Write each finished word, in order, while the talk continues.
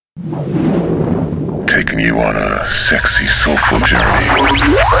Taking you on a sexy, soulful journey.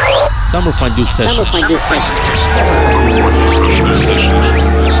 Summer Fondue Sessions.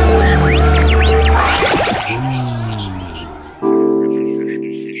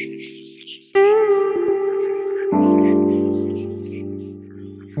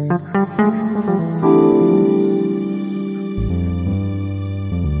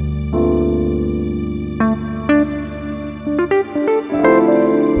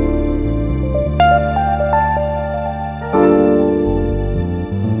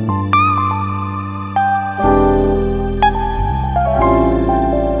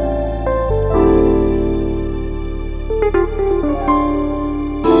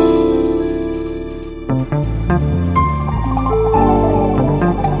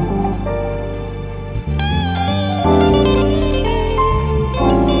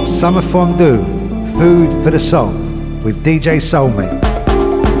 Summer Fondue, Food for the Soul, with DJ Soulmate.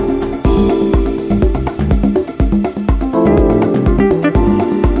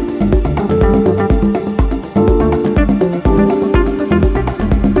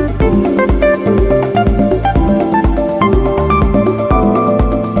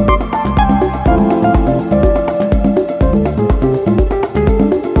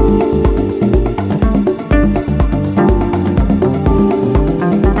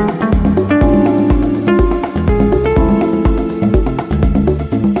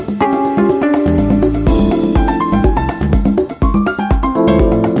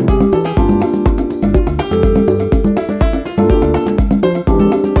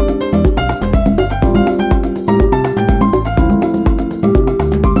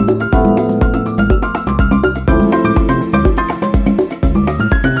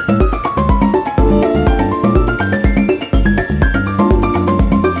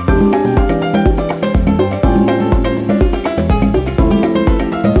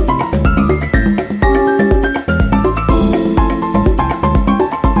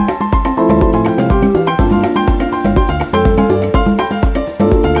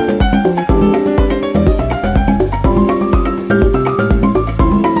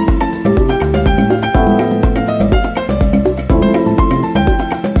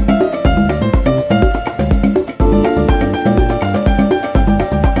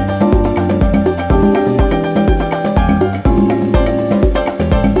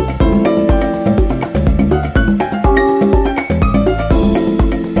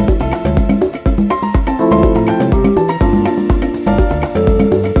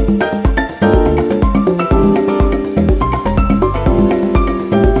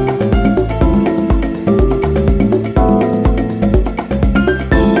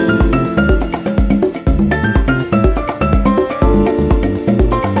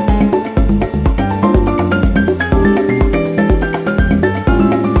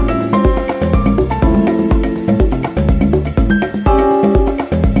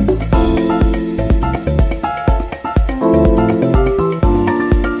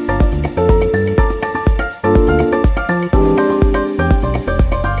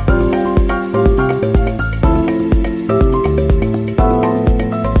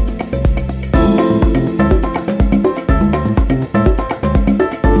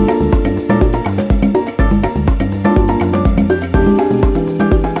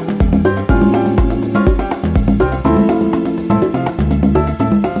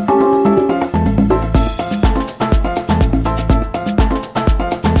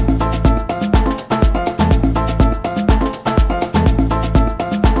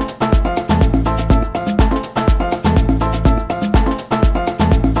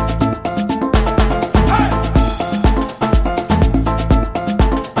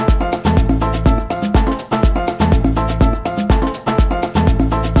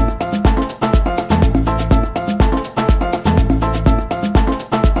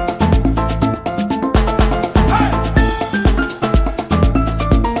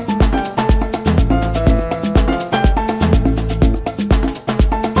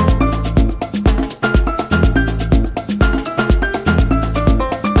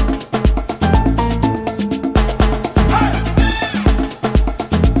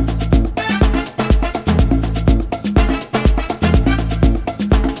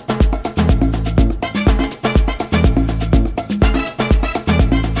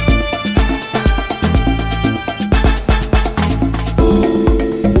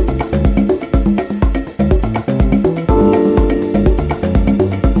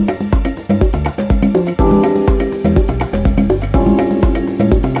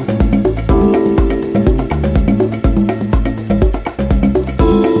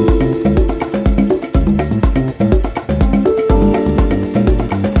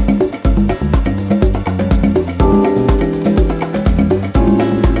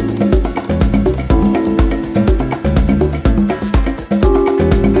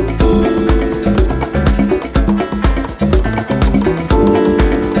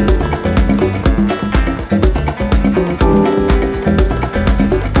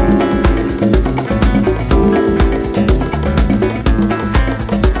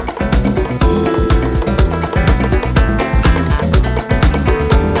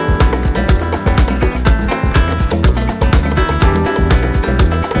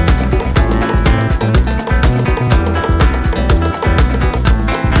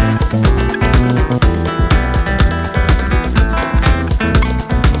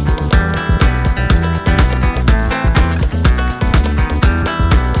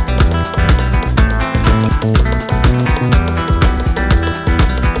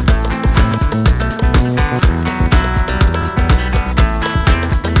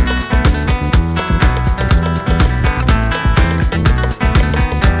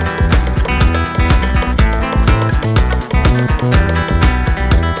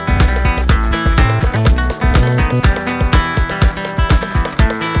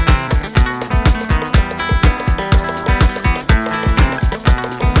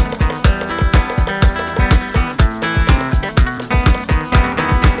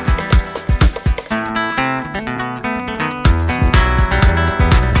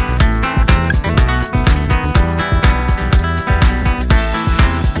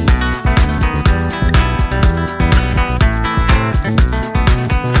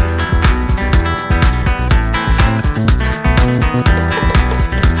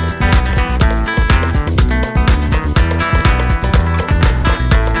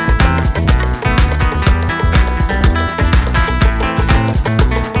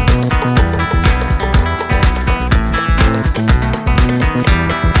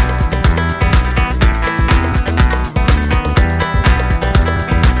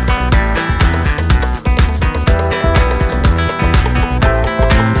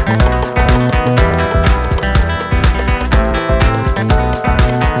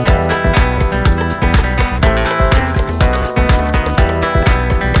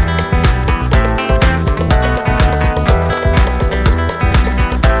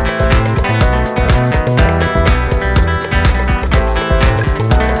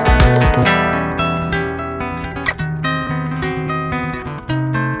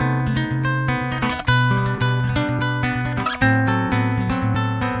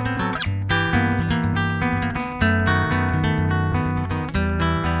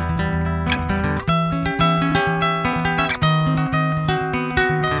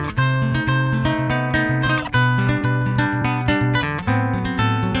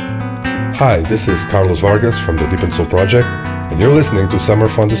 Hi, this is Carlos Vargas from the Deep Soul Project, and you're listening to Summer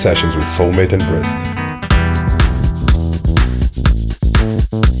Fondue Sessions with Soulmate and Brisk.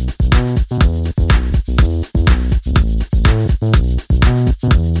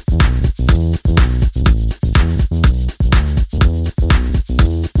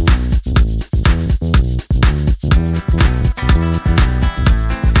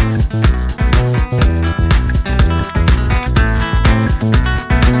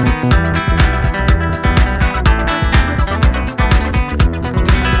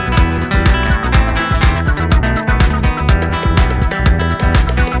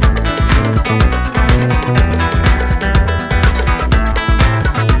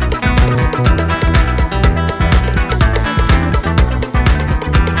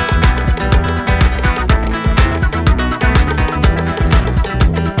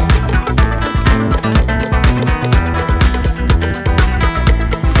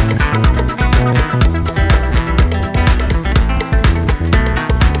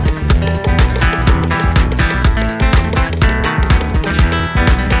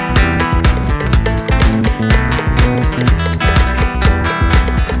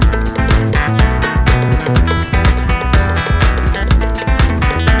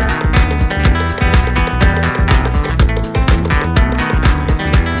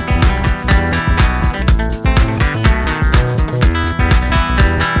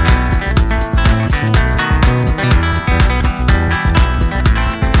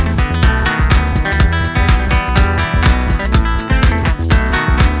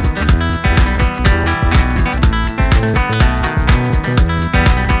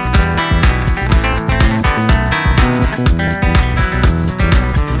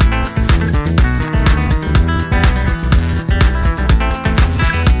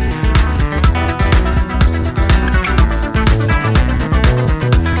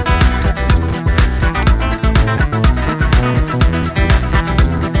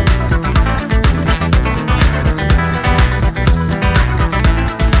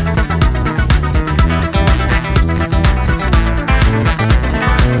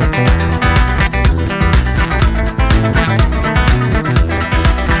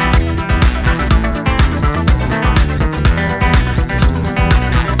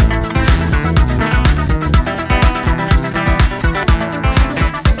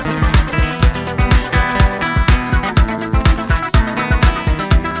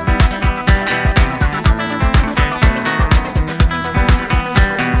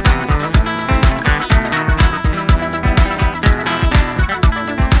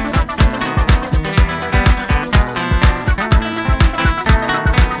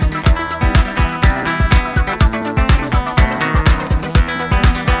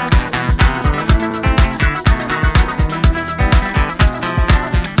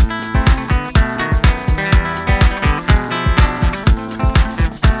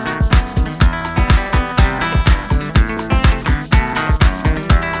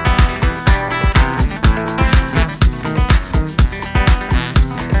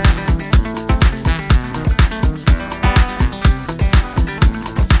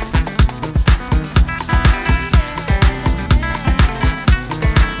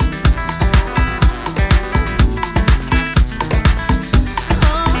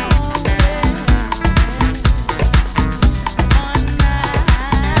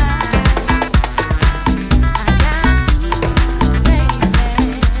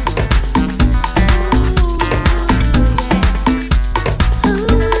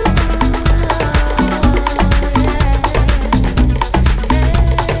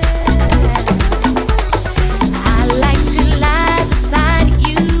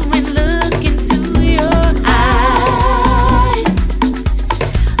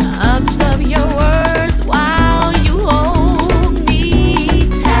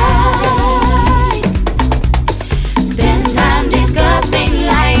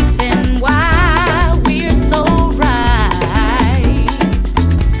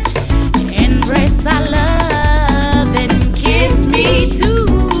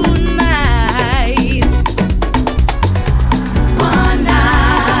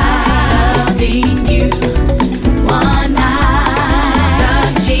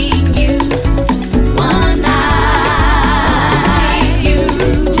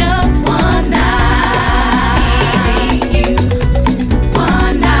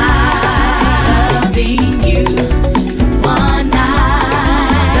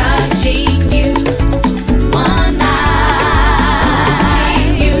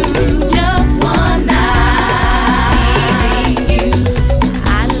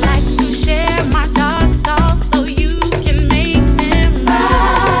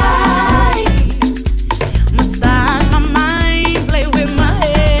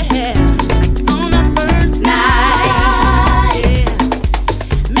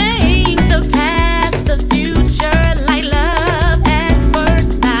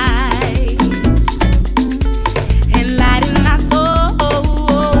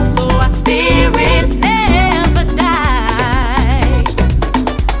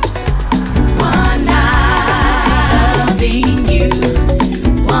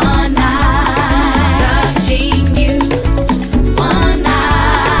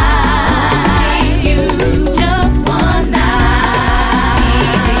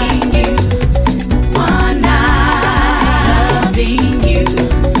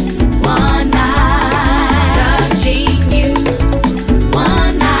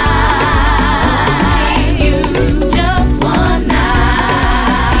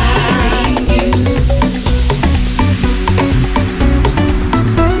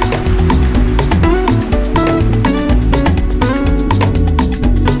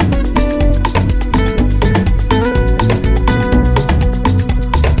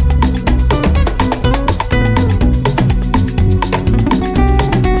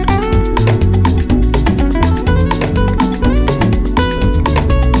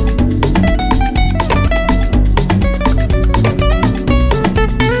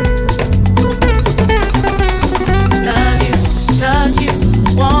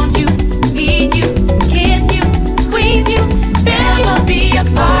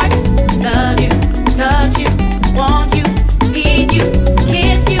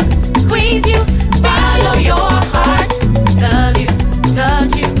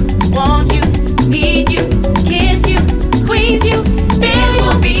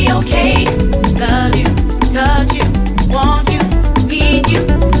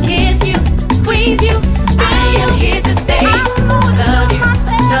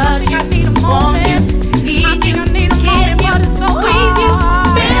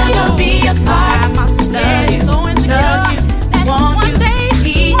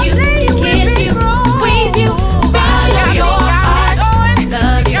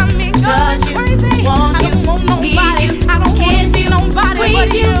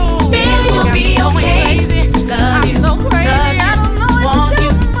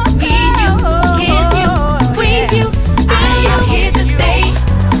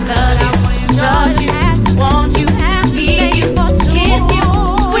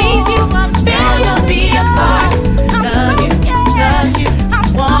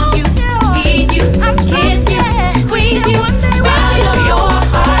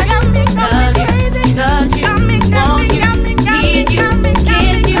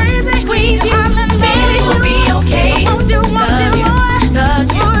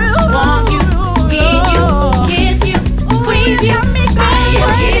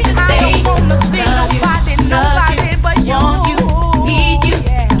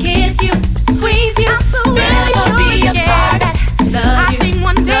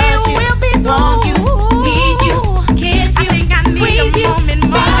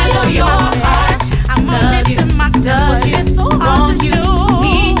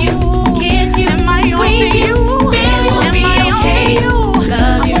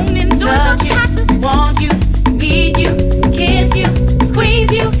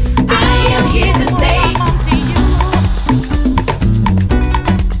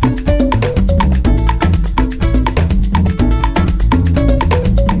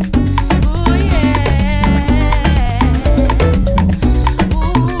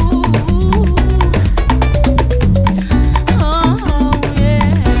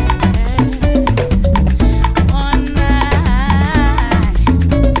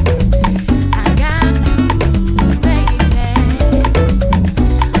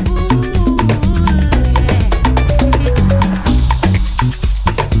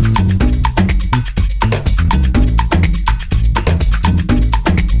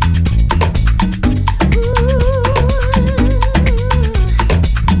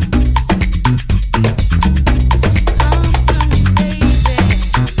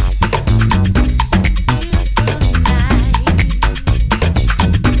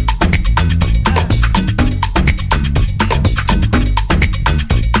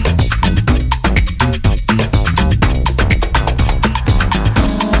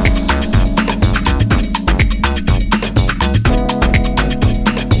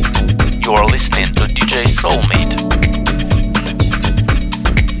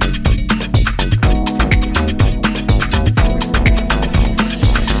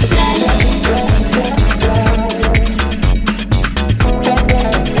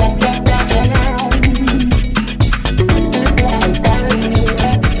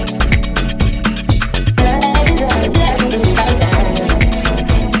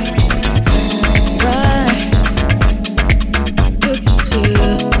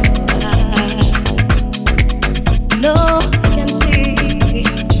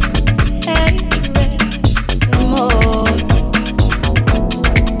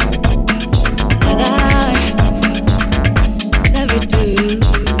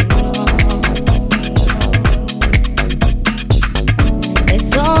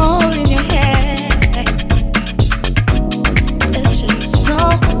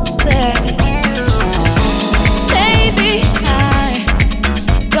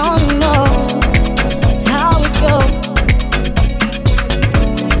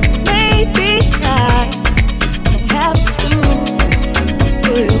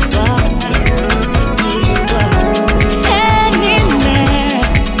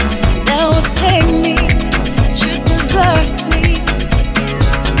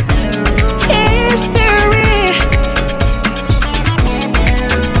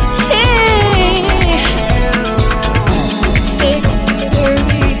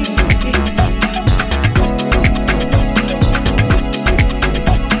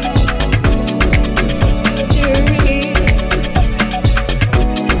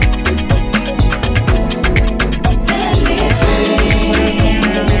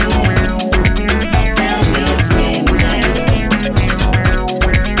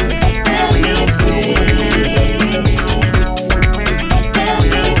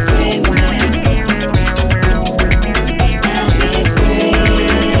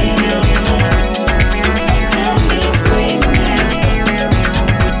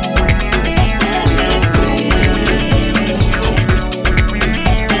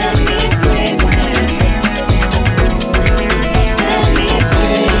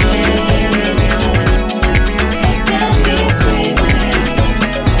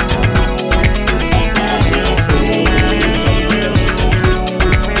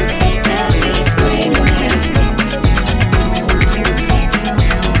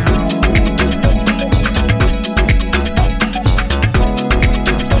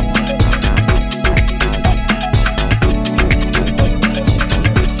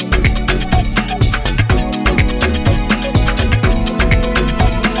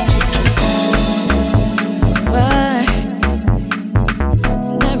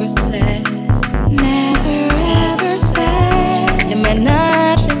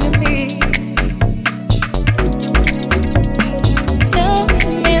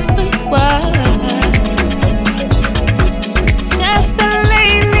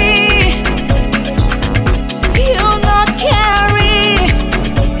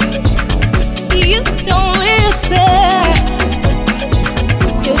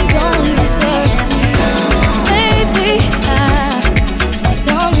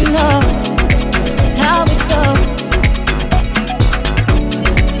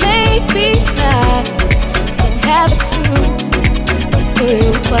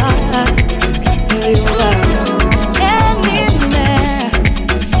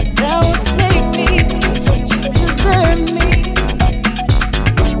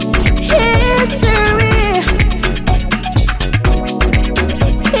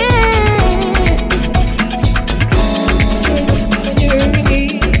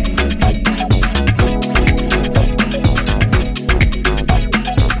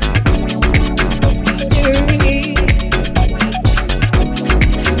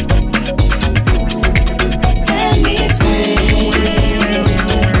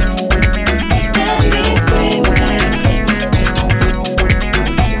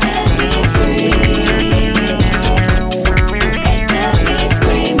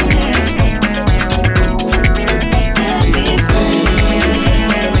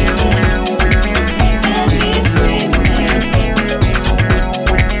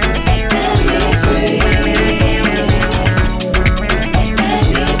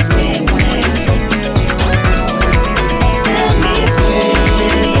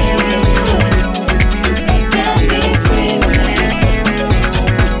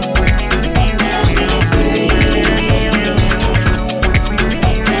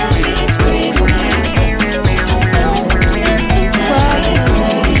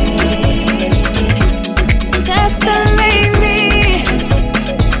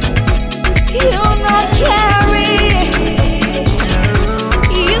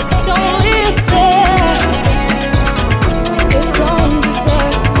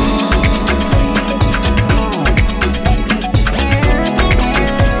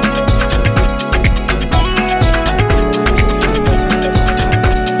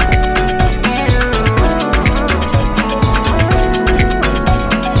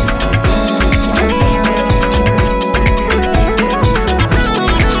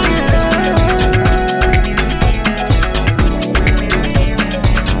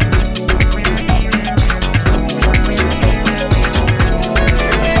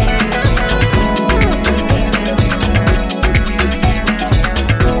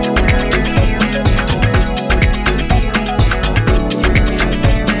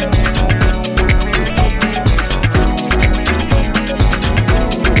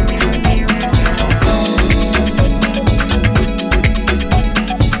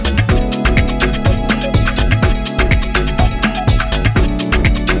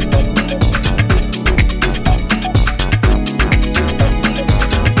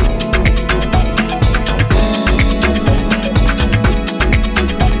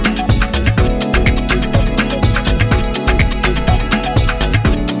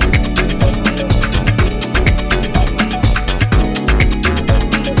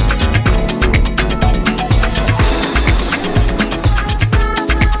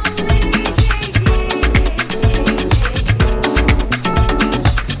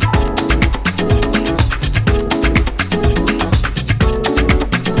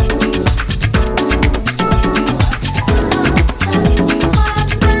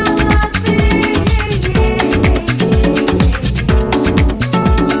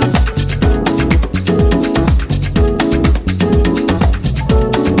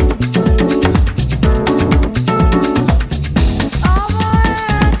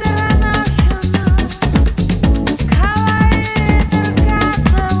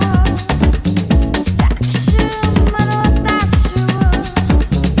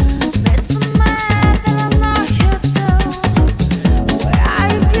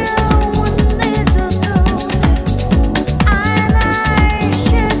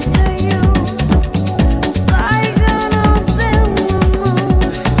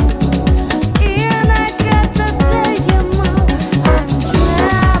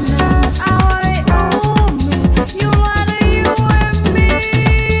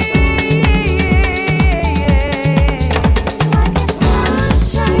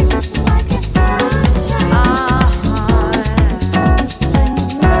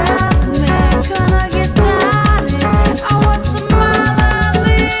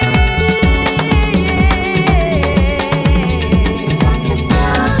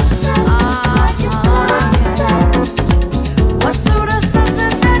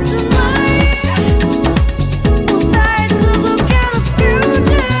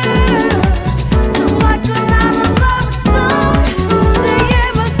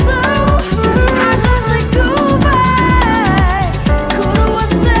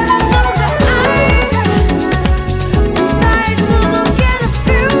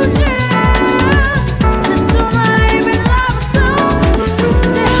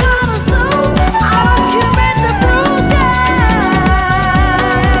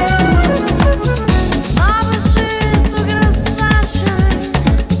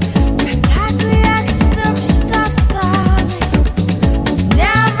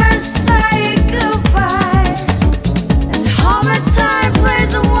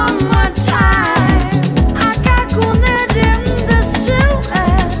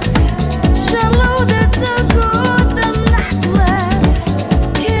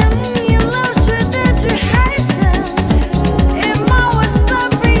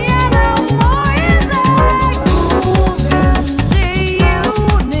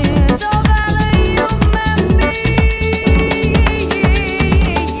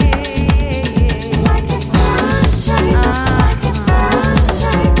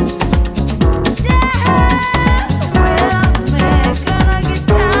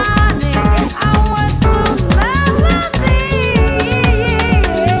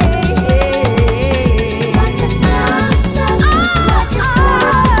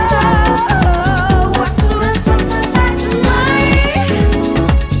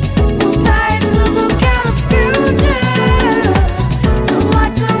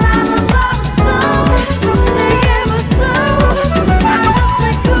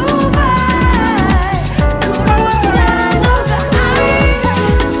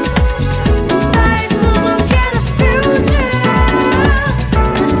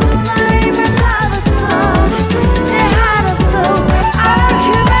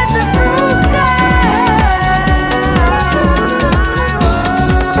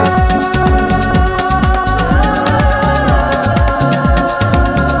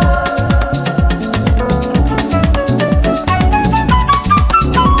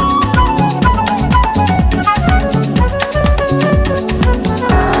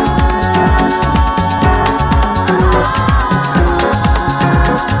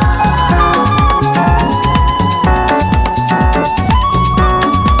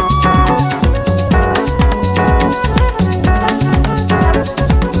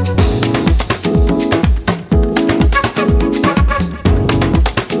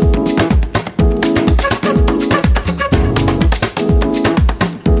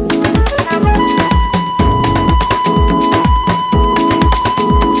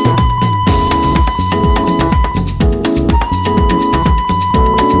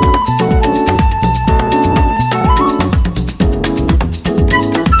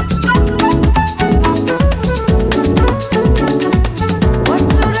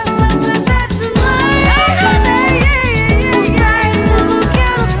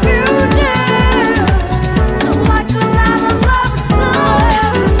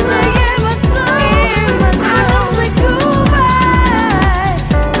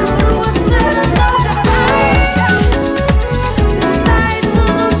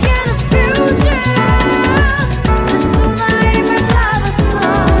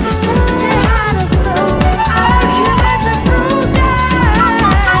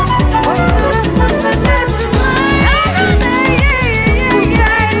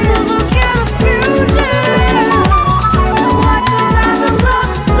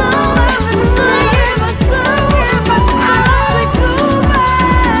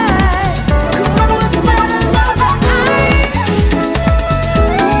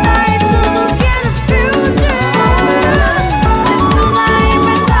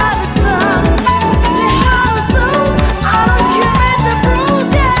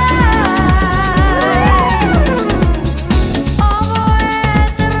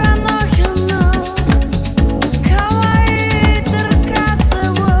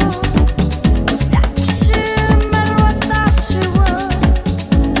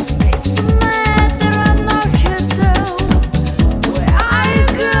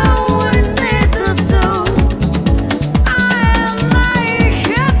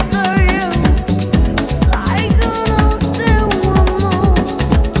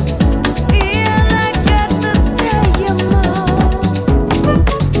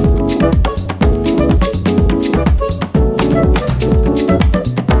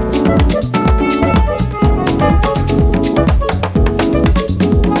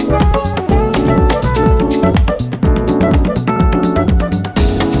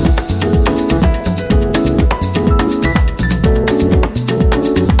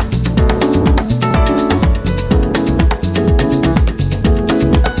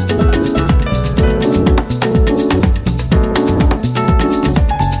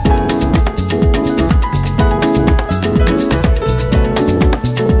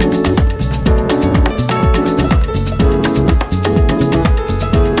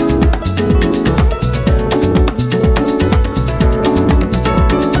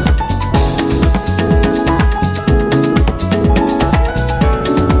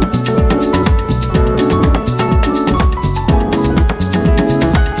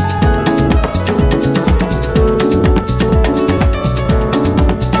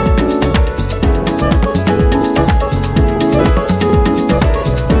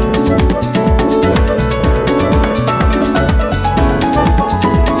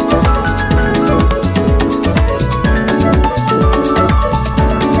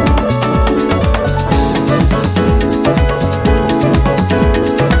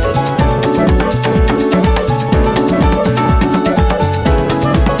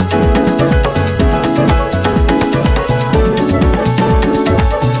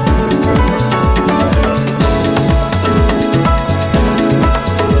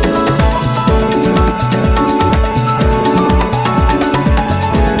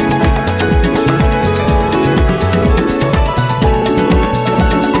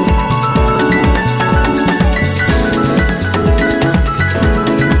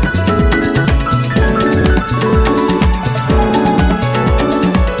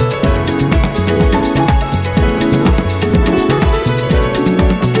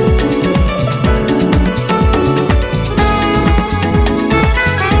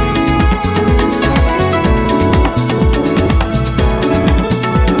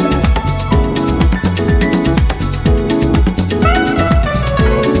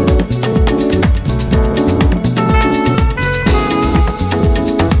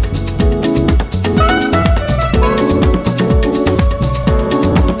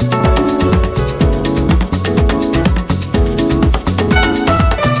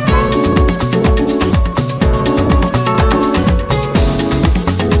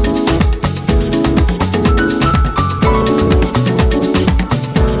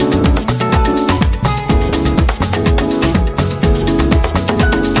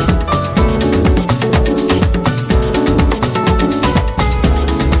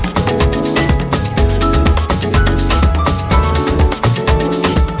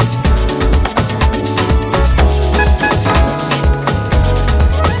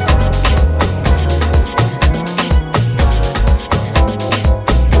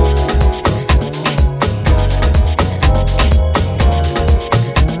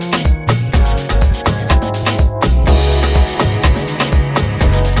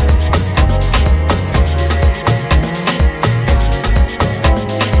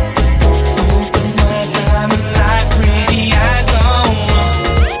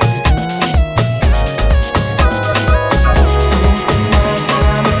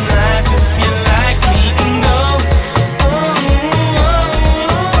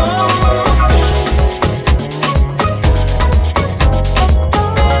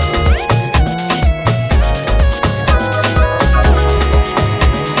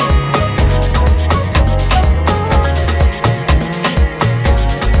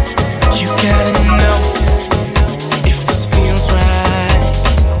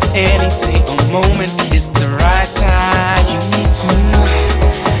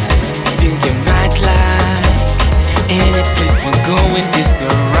 moment, it's the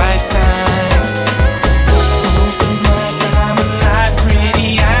right time. Open my diamond light, pretty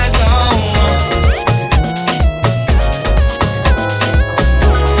eyes on.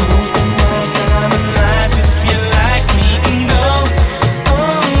 Open my diamond light, if you like me, go.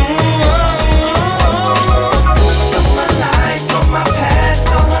 Saw my life, saw my past,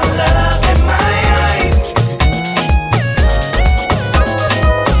 saw her love in my eyes.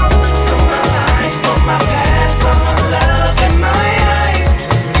 Saw my life, saw my past, saw her love in my eyes.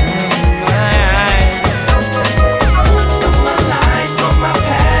 Saw my life, saw my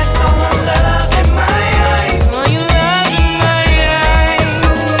past, saw her love in my eyes. Saw your love in my eyes.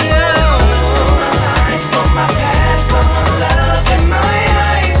 Saw my life, saw my past, saw her love in my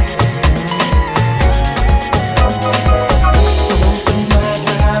eyes. Open my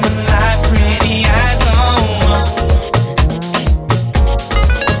diamond light, pretty eyes on.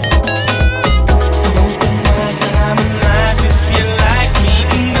 Open my diamond light, if you like me,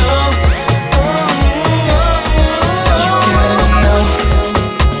 go. You gotta know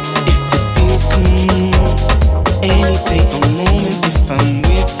if this feels cool. Any day or moment, if I'm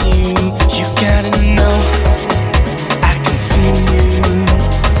with you, you gotta know I can feel you.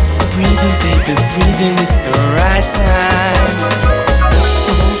 Breathing, baby, breathing, it's the right time.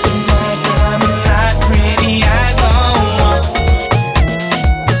 Open my diamond light, pretty eyes on.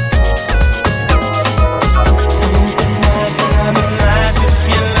 Open my diamond light, if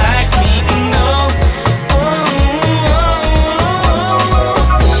you like me, go.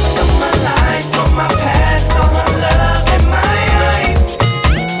 Saw my life, saw my past, saw her love in my eyes.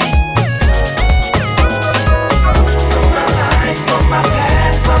 Saw my life, saw my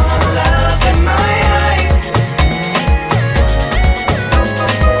past, saw her love in my eyes.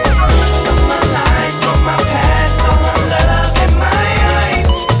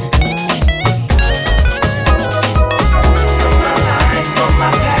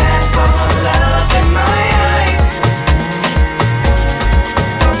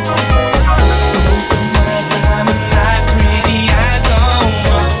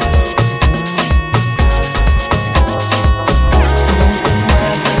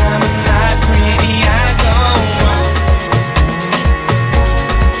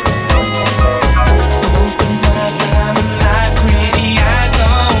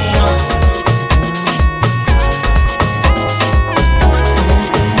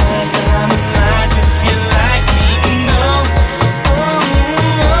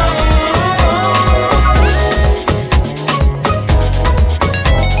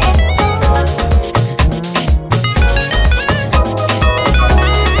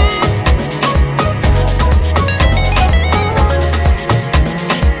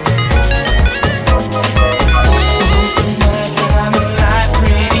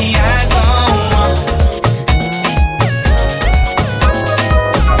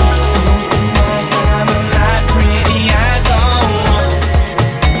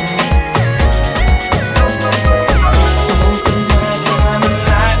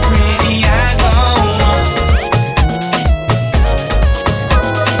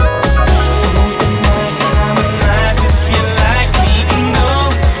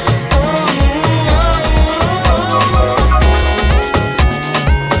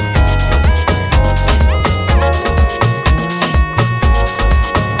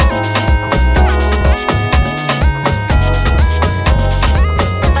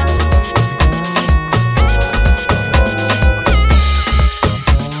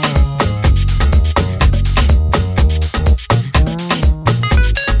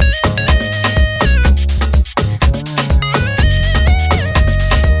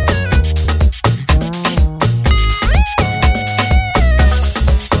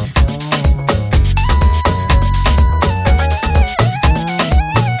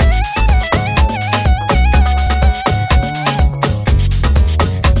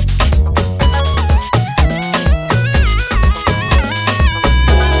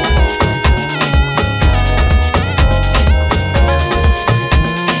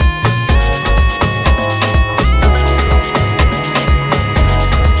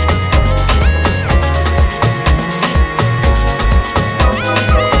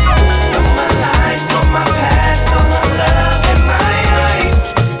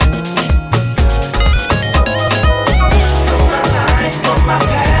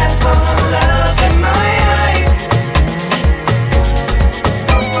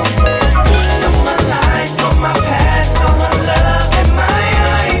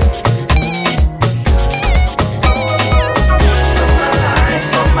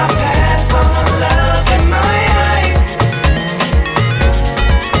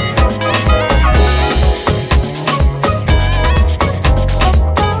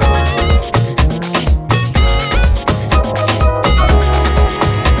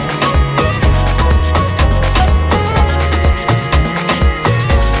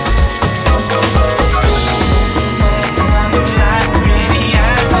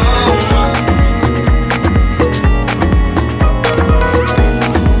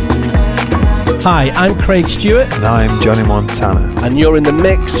 Hi, I'm Craig Stewart. And I'm Johnny Montana. And you're in the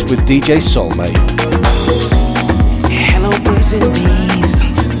mix with DJ Soulmate. Hello, birds and bees,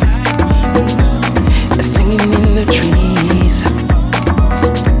 singing in the trees.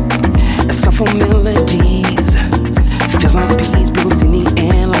 Soulful melodies, feels like peace blows in the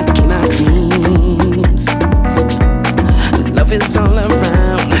air like in our dreams. Love is all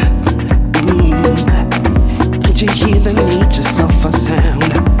around. Can't you hear the nature soft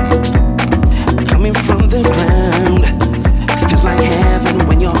sound coming from the ground? Feels like heaven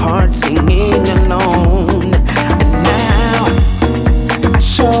when your heart's singing alone. And now I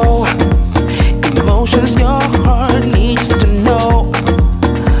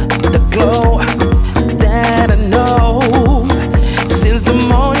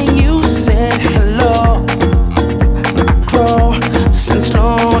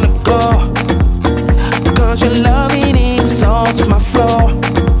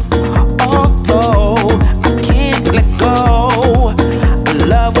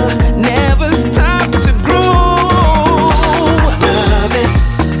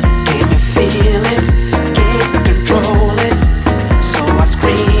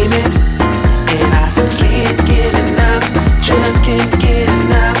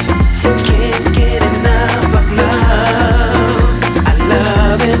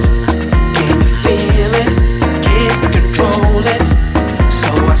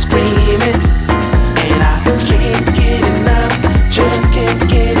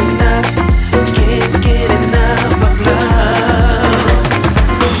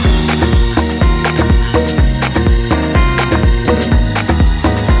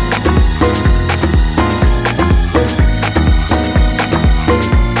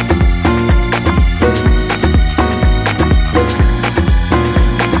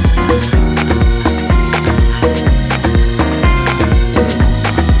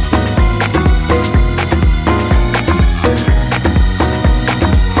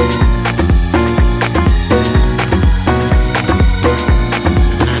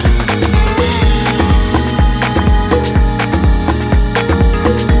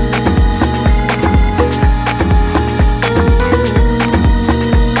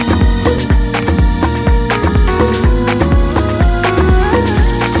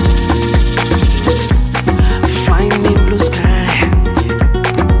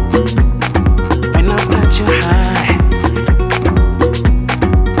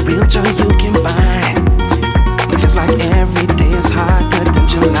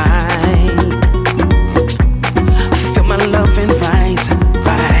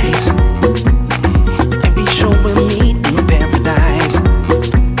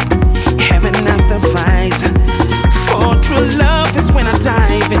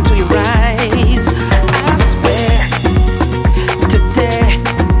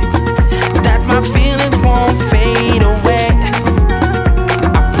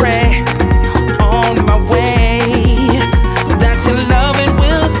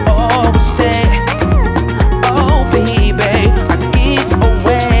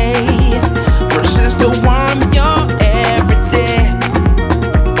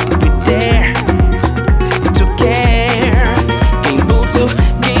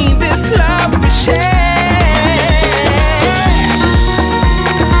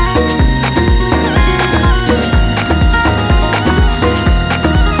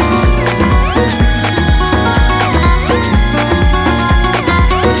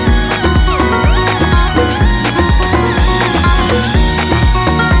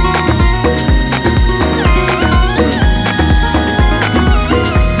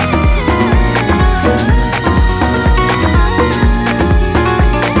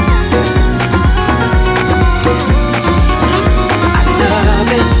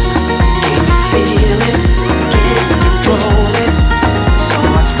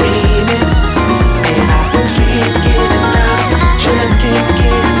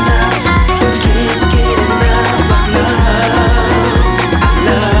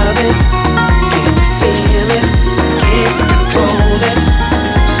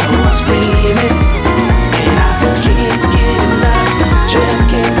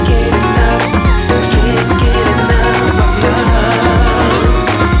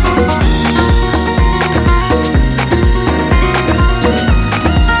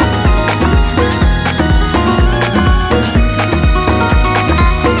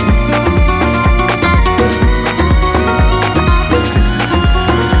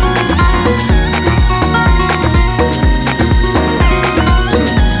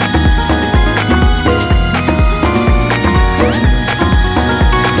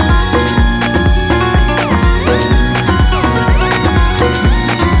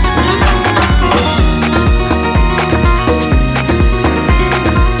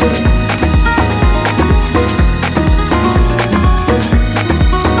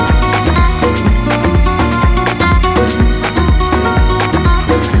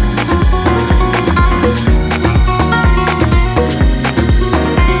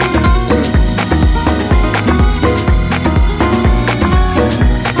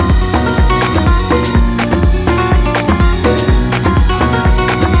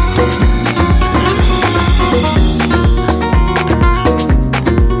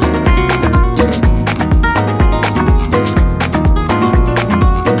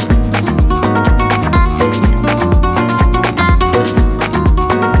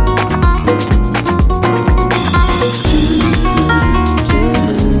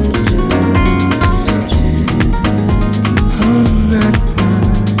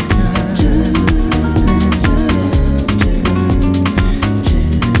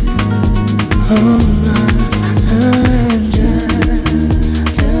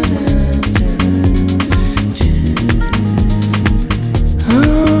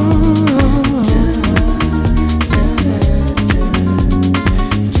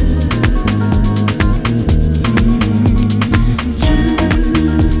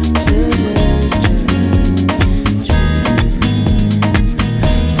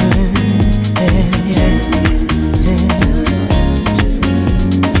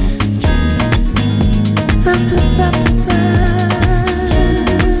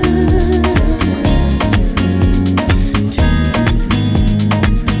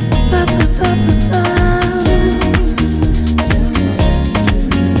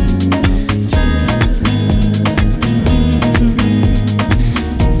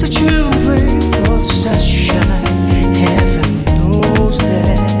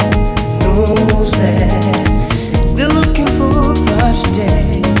knows that they're looking for a brighter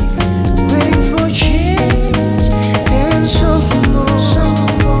day, waiting for a change and something more.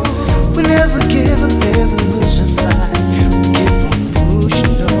 We never give up, never lose a fight. We keep on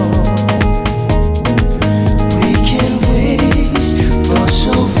pushing on. We can't wait for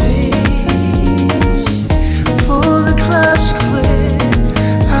some ways for the clouds to clear.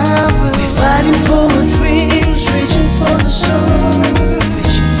 I will be fighting for our dreams, reaching for the sun,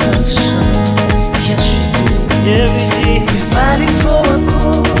 reaching for the sun. Yes, we do every day. We're fighting for our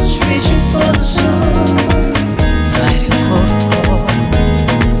goals.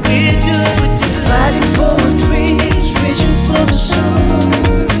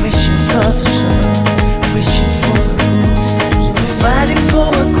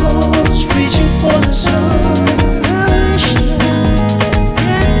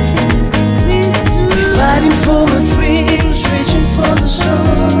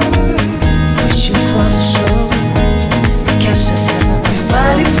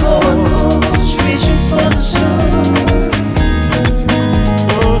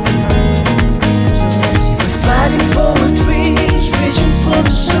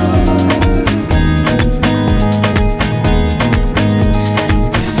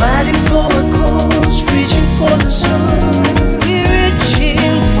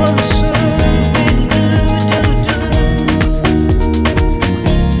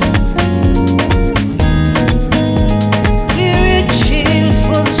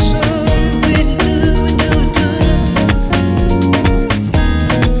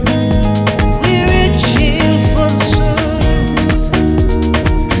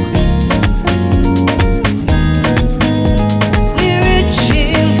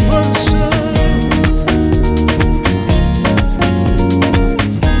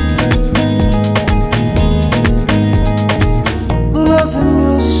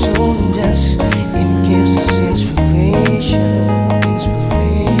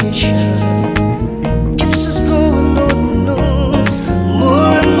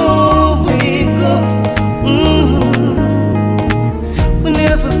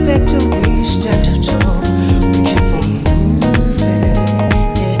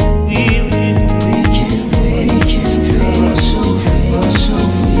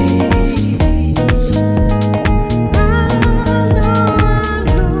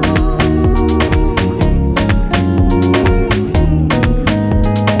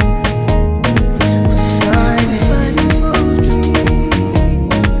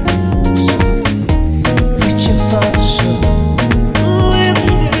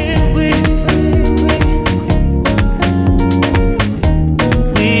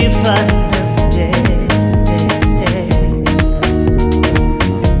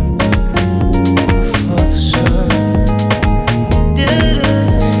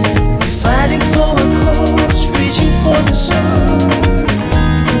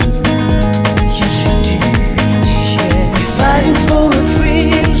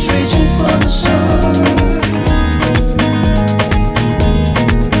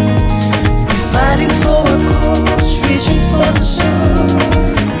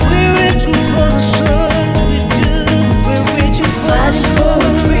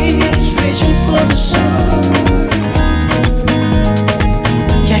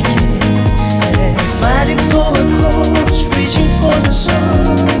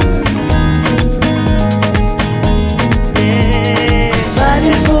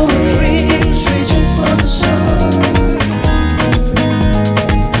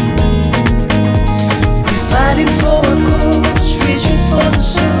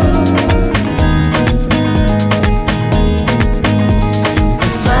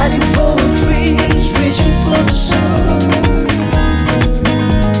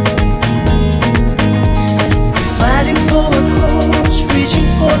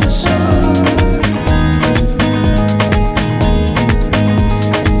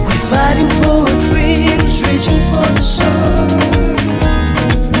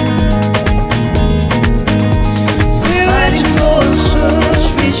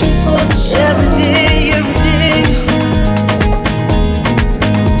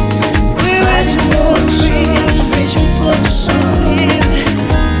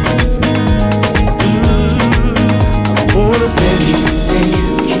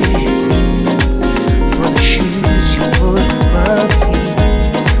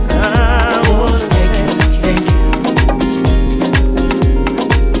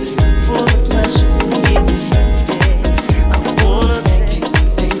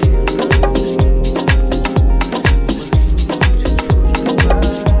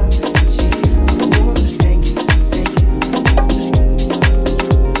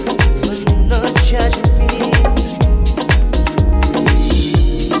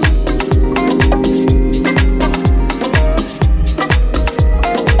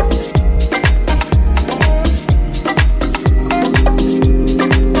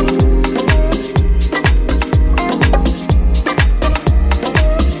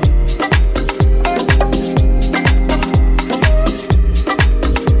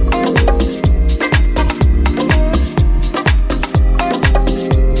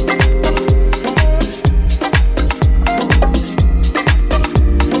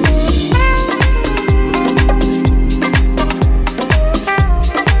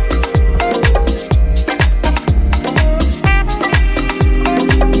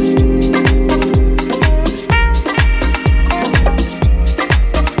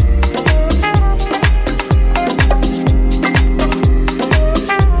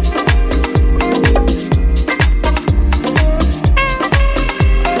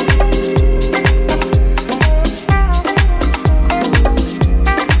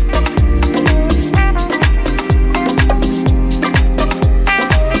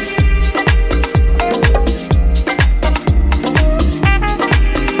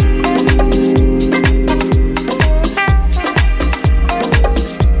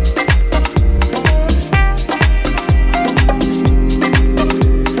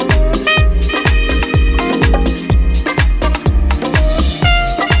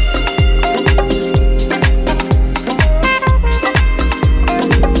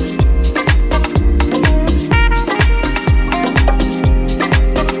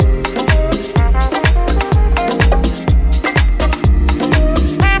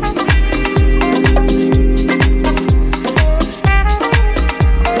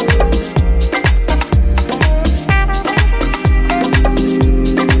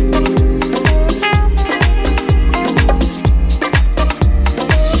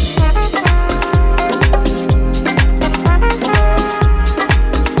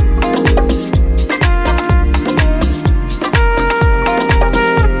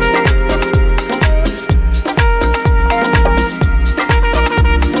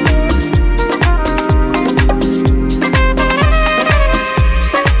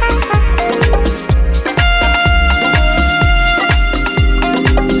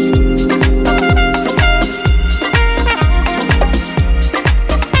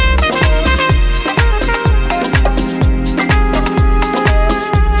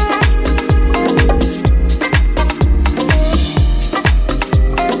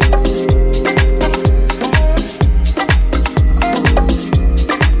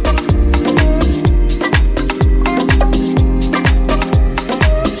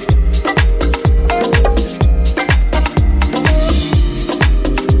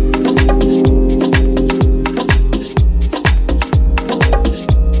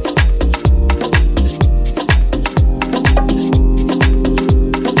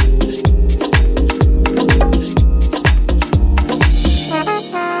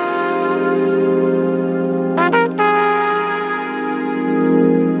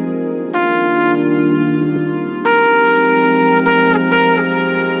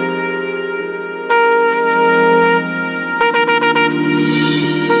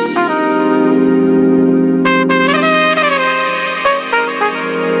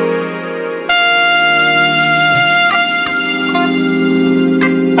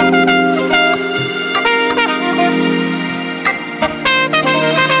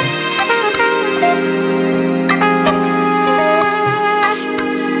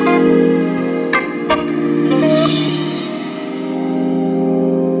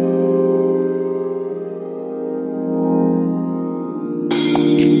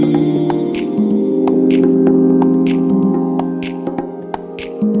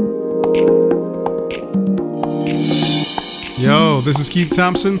 Hello, this is Keith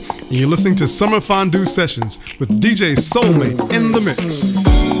Thompson, and you're listening to Summer Fondue Sessions with DJ Soulmate in the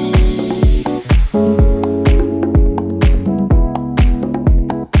mix.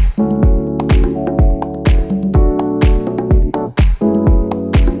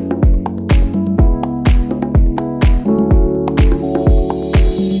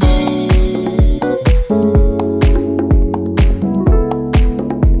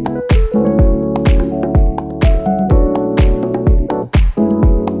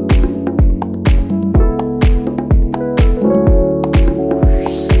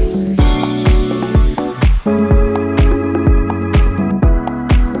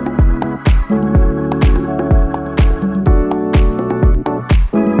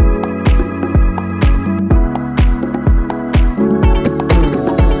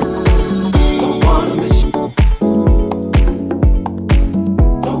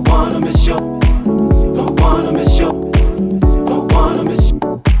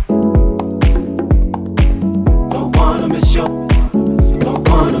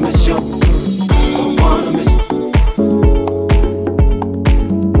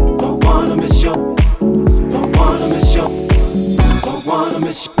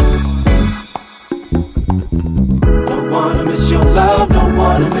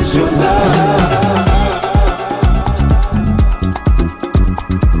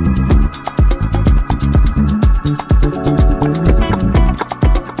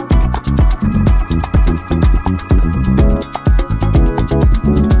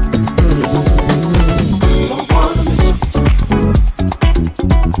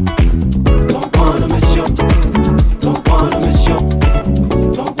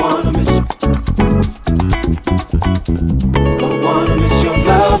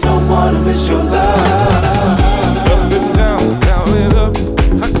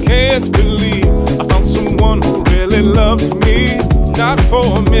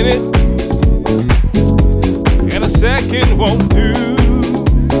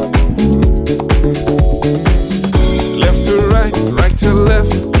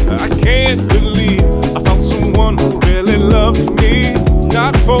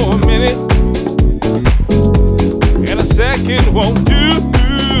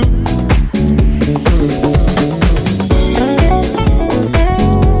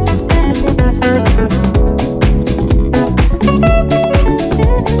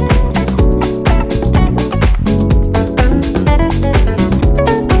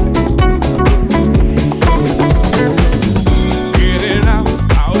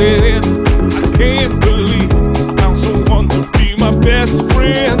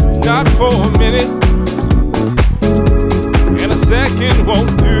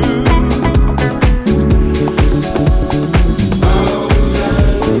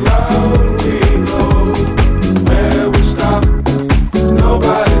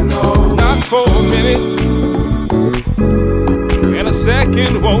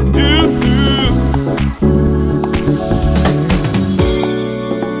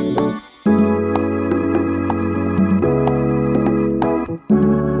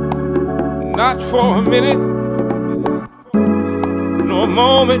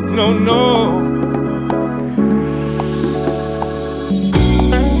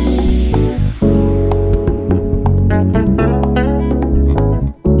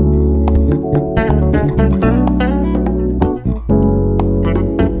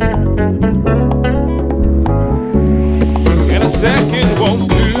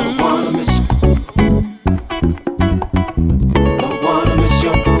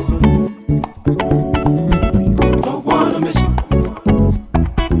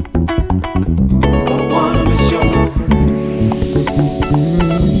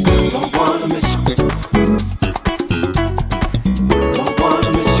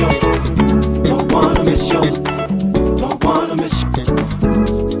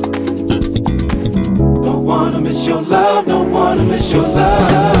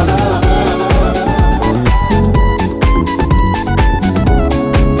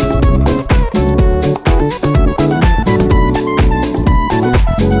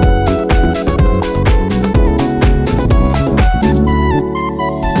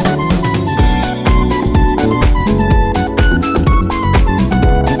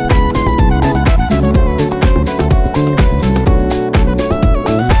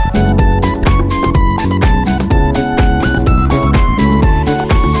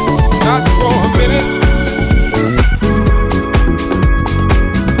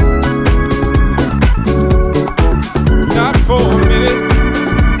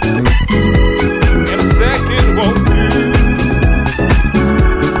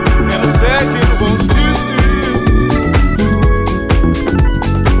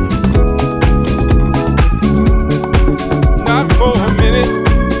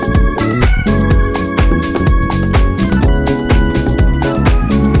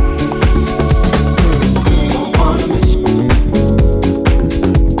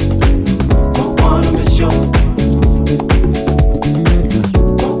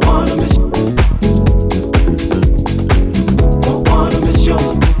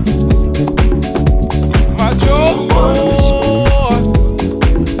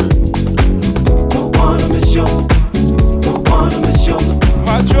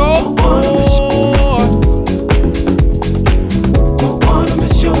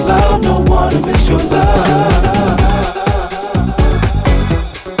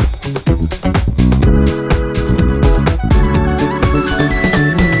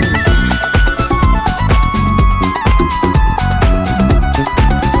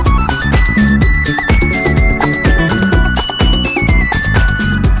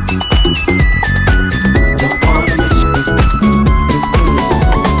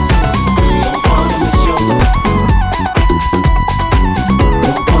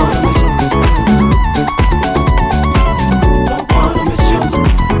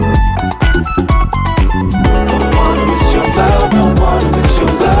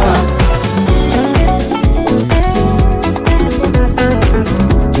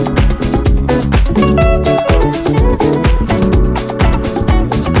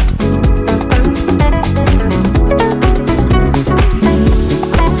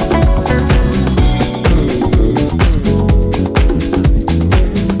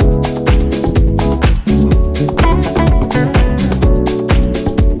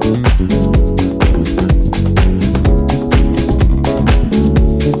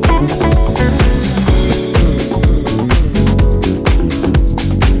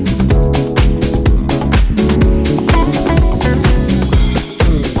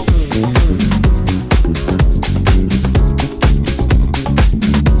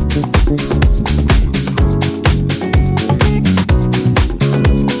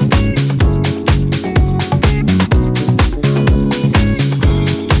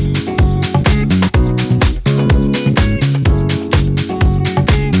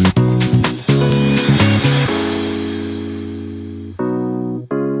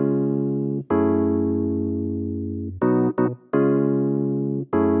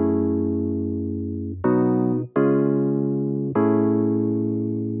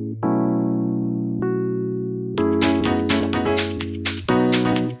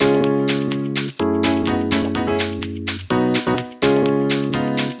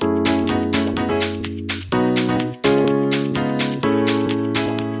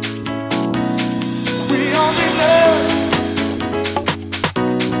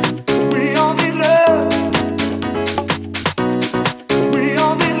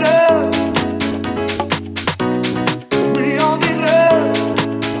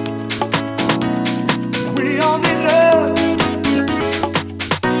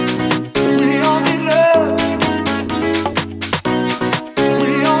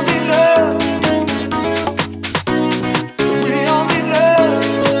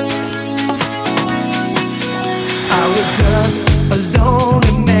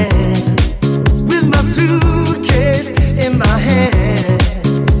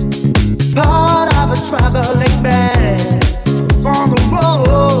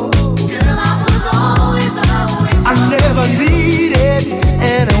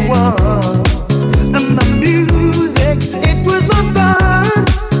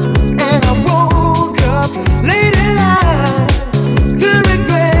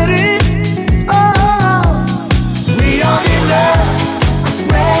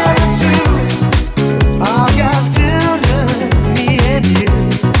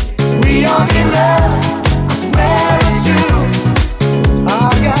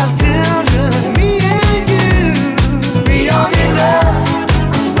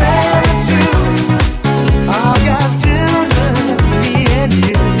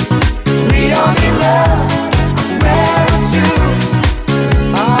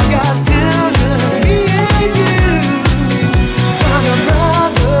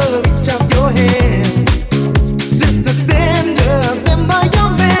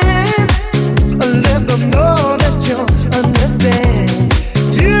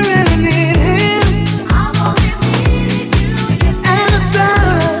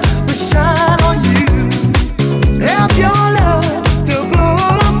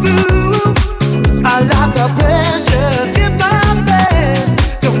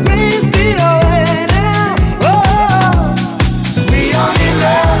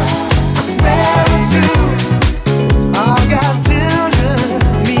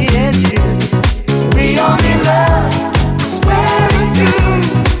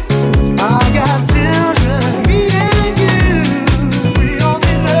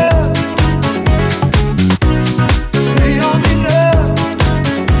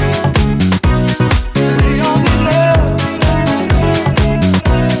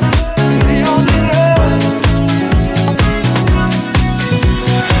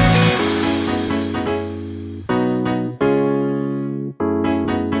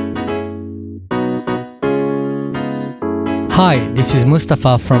 Hi, this is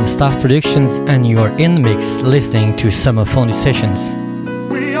Mustafa from Staff Productions, and you are in the mix listening to Summer Fondue Sessions.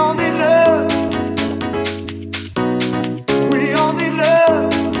 We only love. We only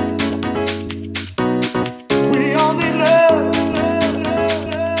love. We only love.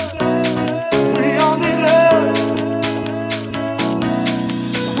 We only love.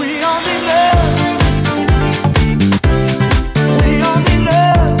 We only love. We only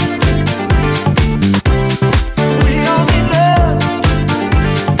love. We only love.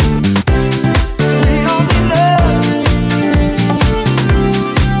 We only love.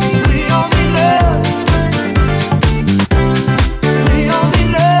 We only love. We only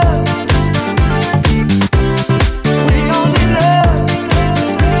love. We only love.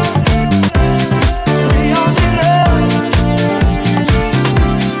 We only love.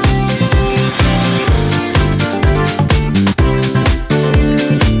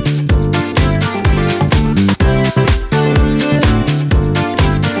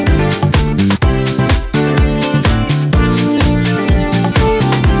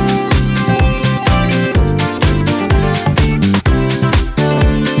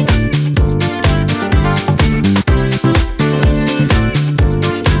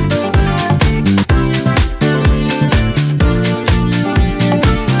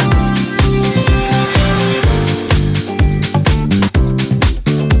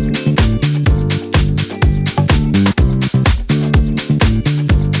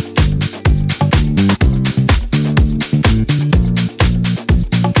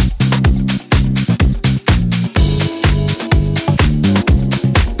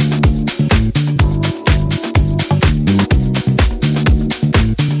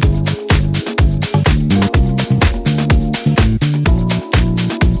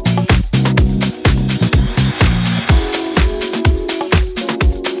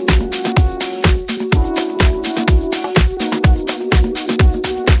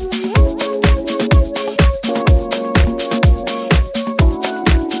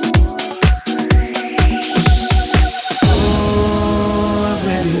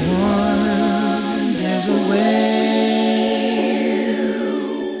 There's a way.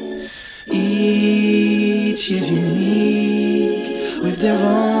 Each is unique with their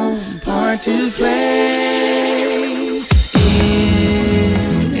own part to play.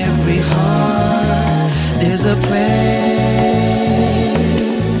 In every heart, there's a place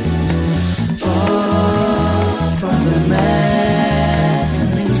far from the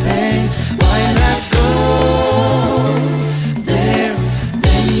maddening pains. Why not go there?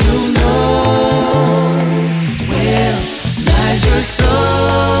 Then you know where lies your soul.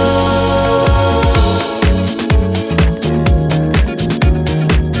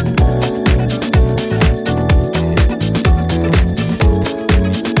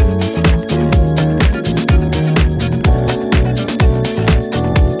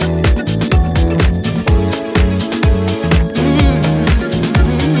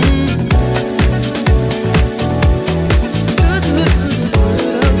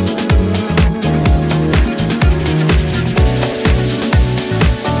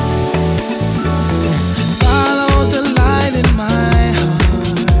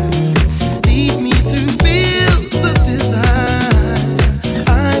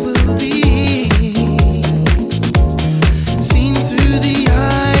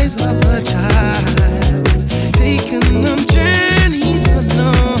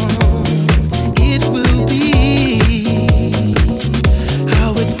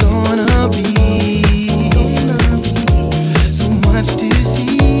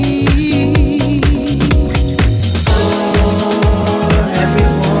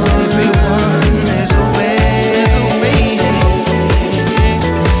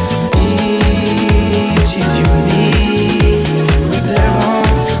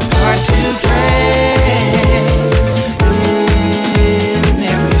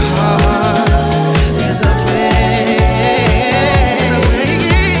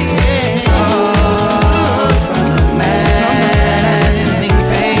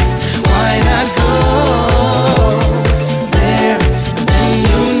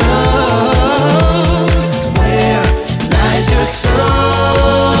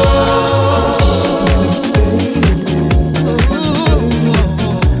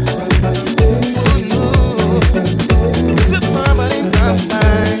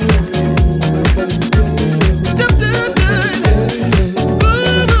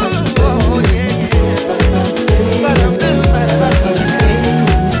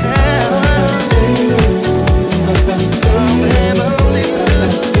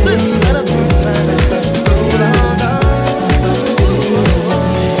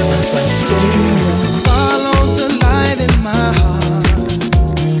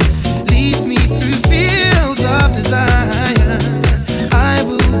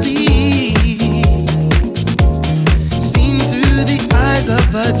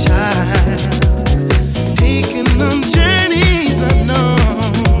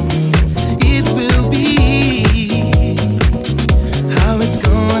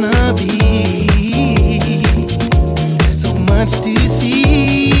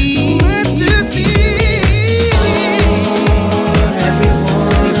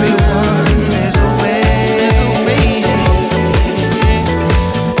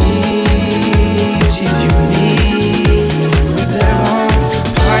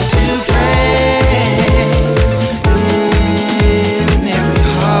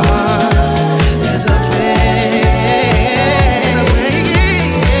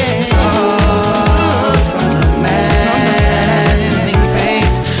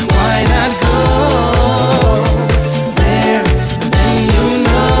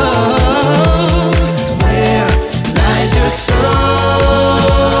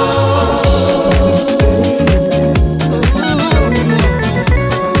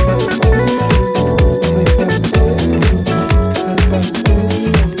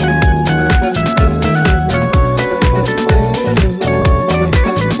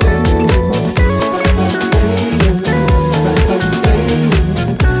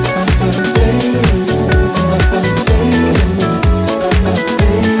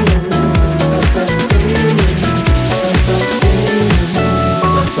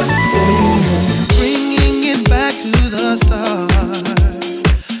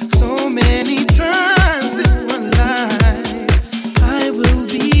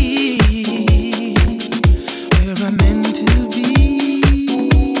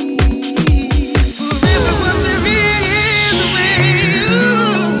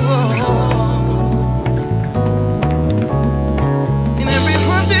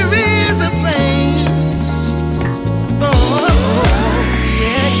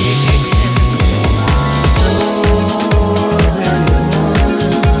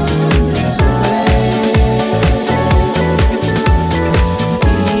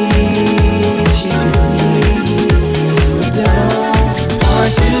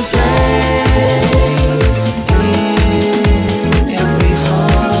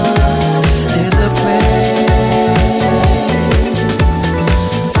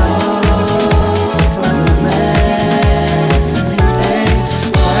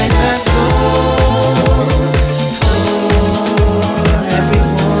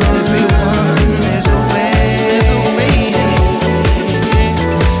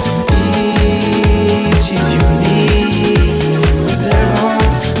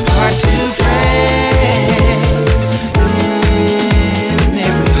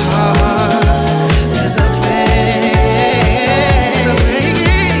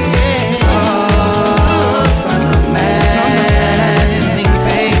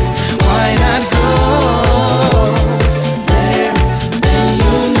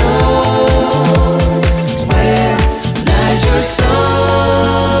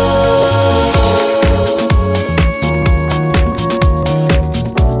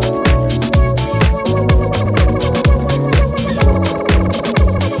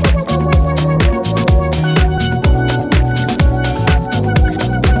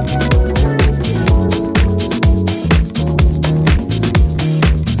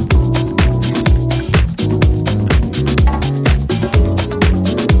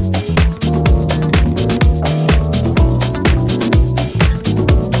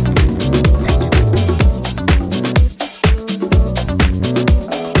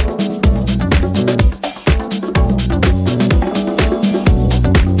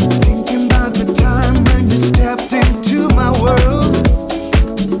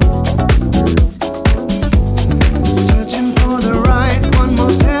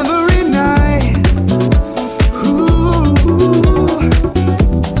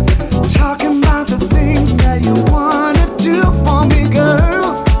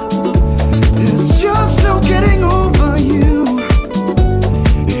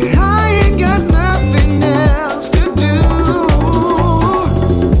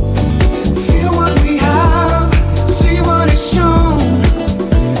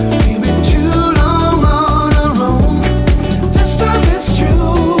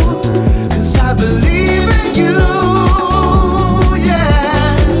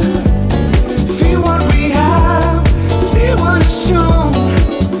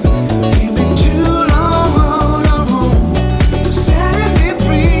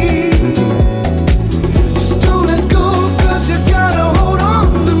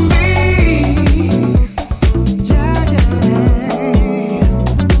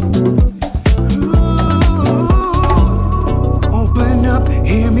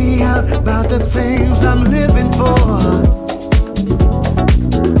 Hear me out about the things I'm living for.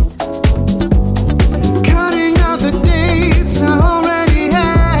 Counting out the days I already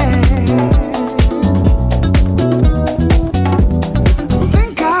had.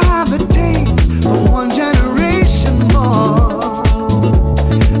 Think I have the taste for one generation more.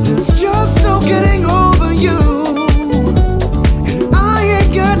 There's just no getting over you. And I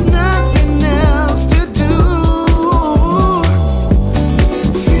ain't got nothing else to do.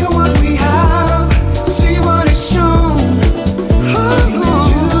 Feel what we have, see what is shown. We've been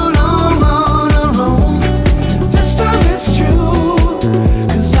too long on our own. This time it's true,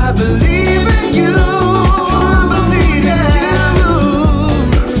 'cause I believe in you. I believe in you.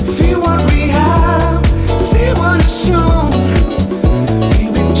 Feel what we have, see what is shown.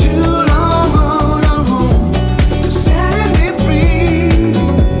 We've been too long on our own. Just set me free.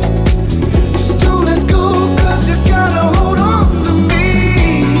 Just don't let go, 'cause you gotta hold on to me.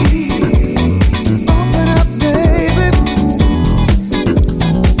 Open up, baby.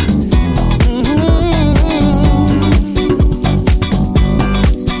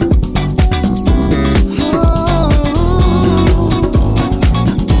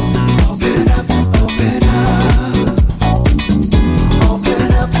 Open up, open up. Open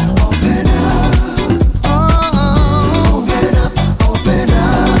up, open up. Open up, open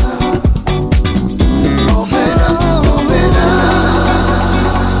up. Open up, open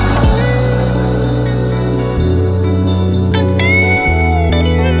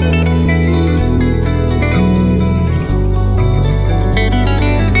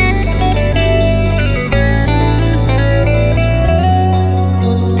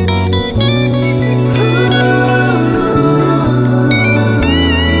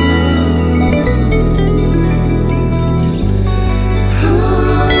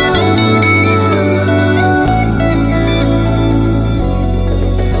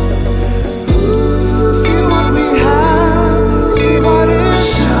Feel what we have, see what is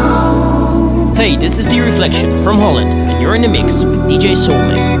shown. Hey, this is The Reflection from Holland, and you're in the mix with DJ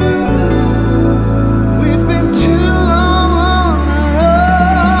Soulmate. We've been too long on our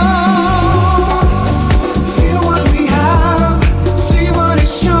own. Feel what we have, see what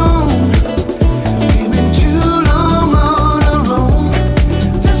is shown. We've been too long on our own.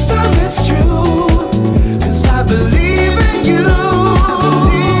 This time it's true, 'cause I believe in you.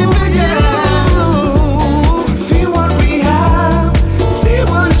 Believe in you. Feel what we have, see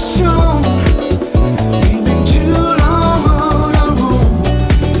what is shown. We've been too long on our own.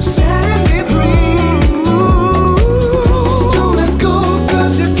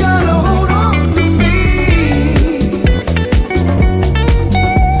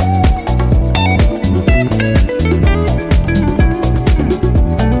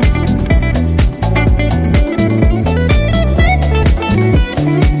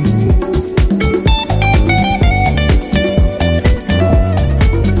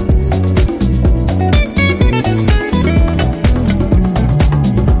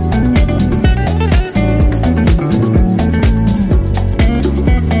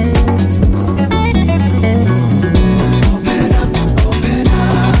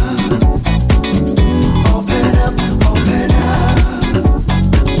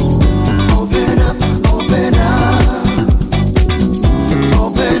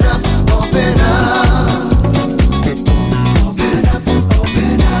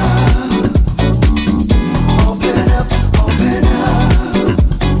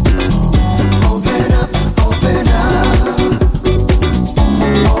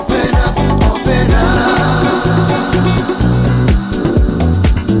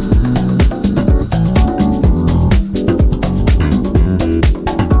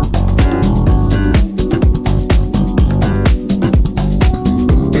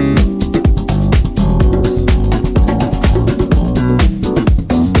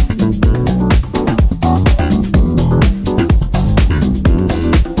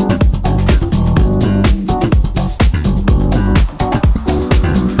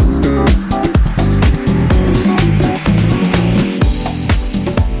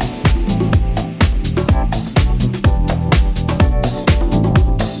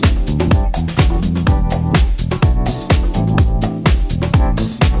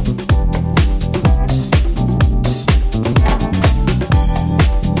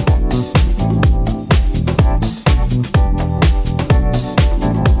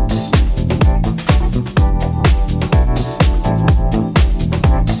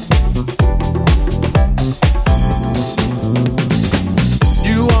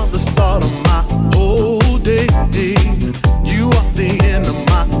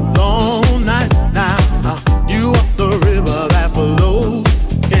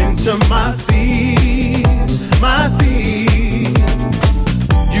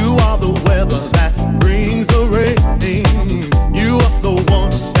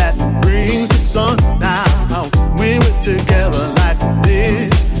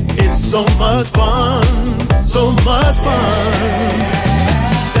 so much fun, so much fun.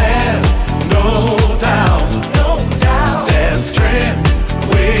 There's no doubt, there's strength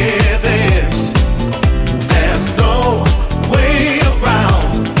within. There's no way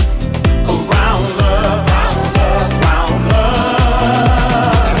around love, around love.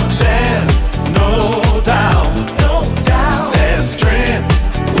 There's no doubt, there's strength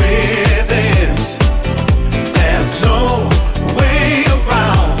within. There's no way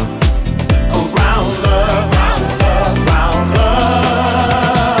around love, around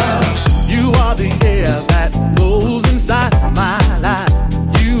love. You are the air that blows inside my life.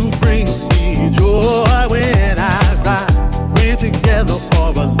 You bring me joy when I cry. We're together or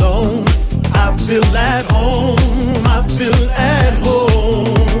alone, I feel at home, I feel at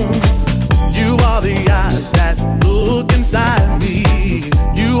home. You are the eyes that look inside me.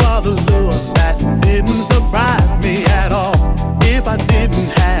 You are the love that didn't surprise me at all. If I didn't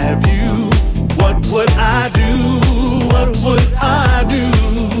have you, what would I do? What would I do?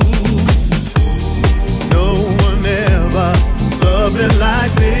 No one ever loved me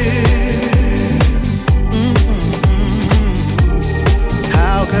like this.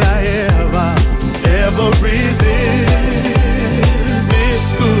 How could I ever resist this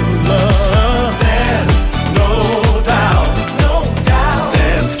good love? There's no doubt,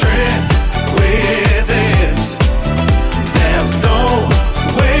 there's strength within. There's no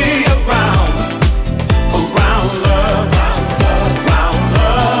way around love, around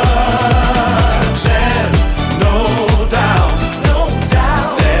love. There's no doubt,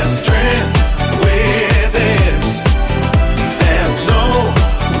 there's strength within. There's no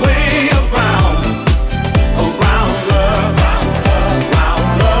way around love, around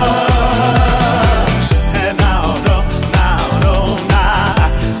love. And now, no,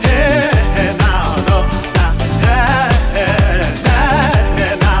 hey, and now, no, hey, and now, no, hey,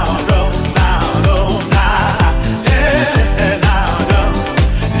 and now, no, hey, and now, no,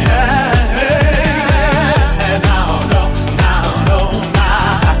 hey, and now, no,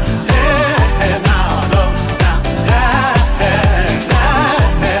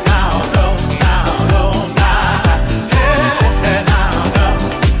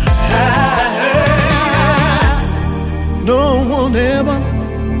 no one ever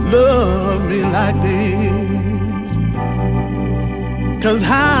loved me like this. 'Cause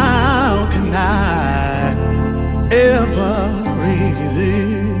how can I ever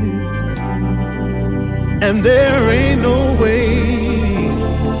resist? And there ain't no way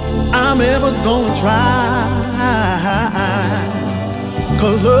I'm ever gonna try.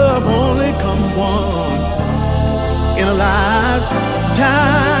 'Cause love only comes once in a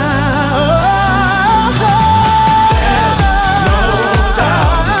lifetime.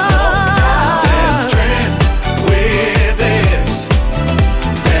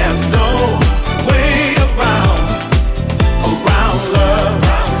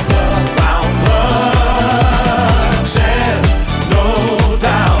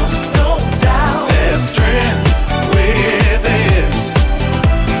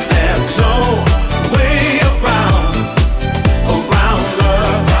 Around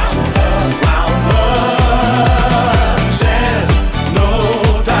love.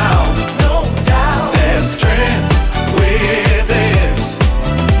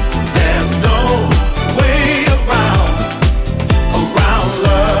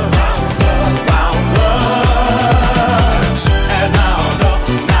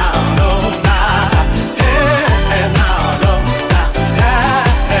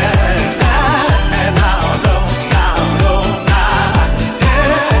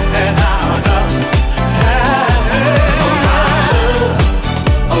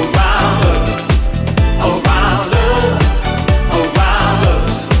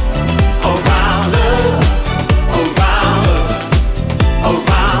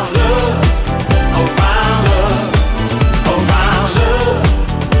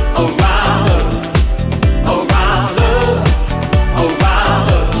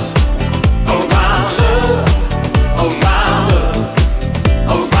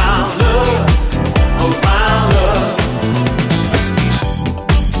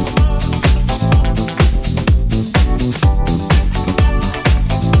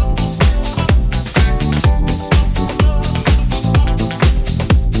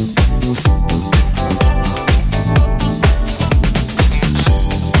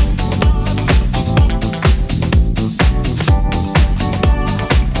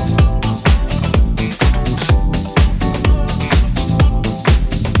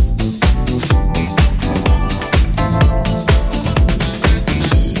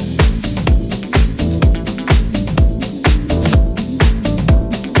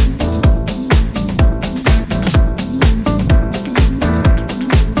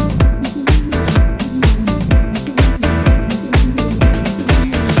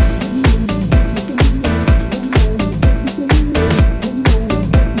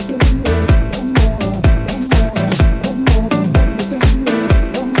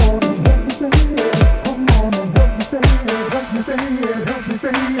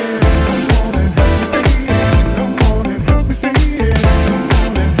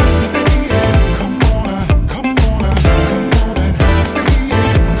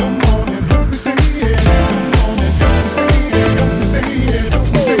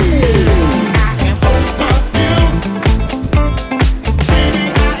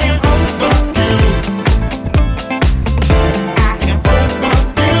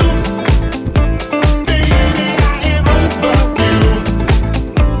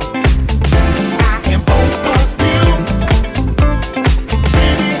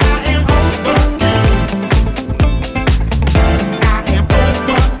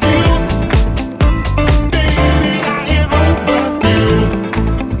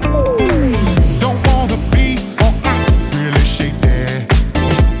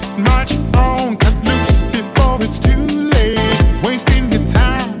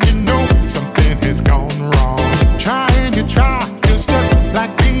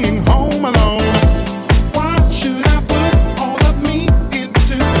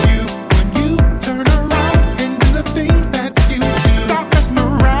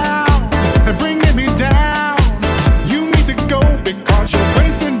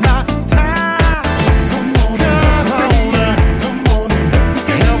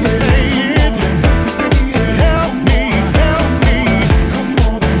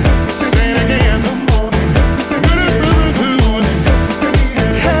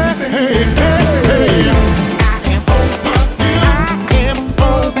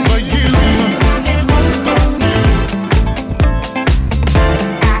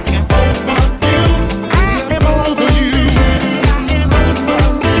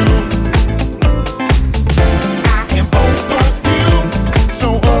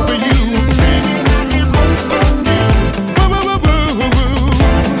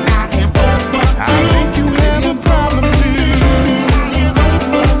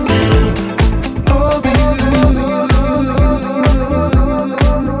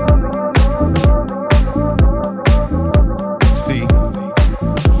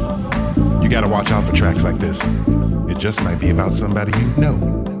 be about somebody you know.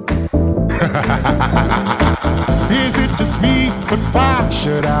 Is it just me? But why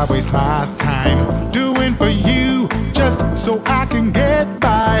should I waste my time doing for you just so I can get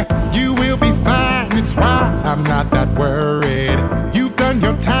by? You will be fine, it's why I'm not that worried. You've done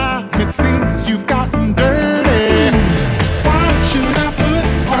your time, it seems you've gotten dirty. Why should I put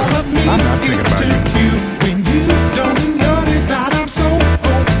all of me into you when you don't notice that I'm so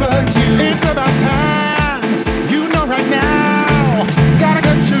over you? It's about time, you know right now. Gotta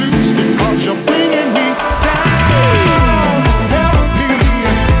cut you loose because you're bringing me down.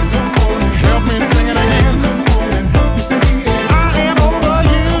 Help me sing it again. I am over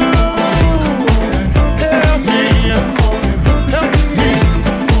you. Help me.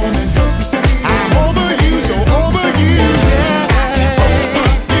 I'm over you, so over you. Yeah.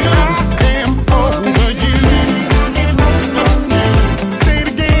 I am over you. Say it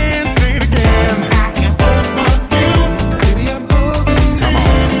again, say it again. I am over you. Baby, I'm over you. Come on. I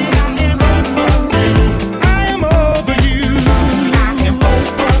am over you. I am over you. I am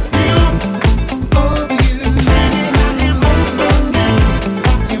over you. Over you. I am over you. I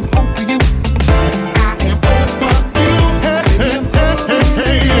am over you. I am over you. Hey, hey, hey,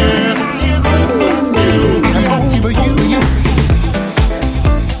 hey, yeah. I am over you. I am over you. I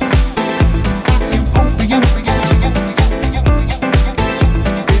am over you.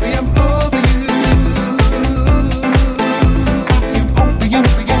 Baby, I'm over you.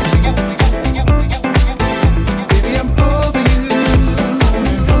 Baby, I'm over you.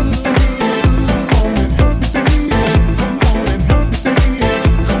 Help me say it. Come on and help me say it. Come on and help me say it.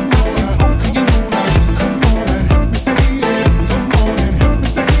 Come on, I hope you wanna. Come on and help me say it. Come on and help me say it. Come on and help me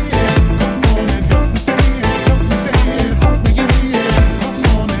say it. Help me say it. Help me say it. Come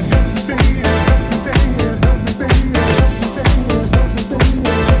on and help me say it. Help me say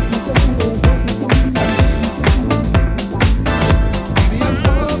it. Help me say it. Help me say it. Help me say it. Help me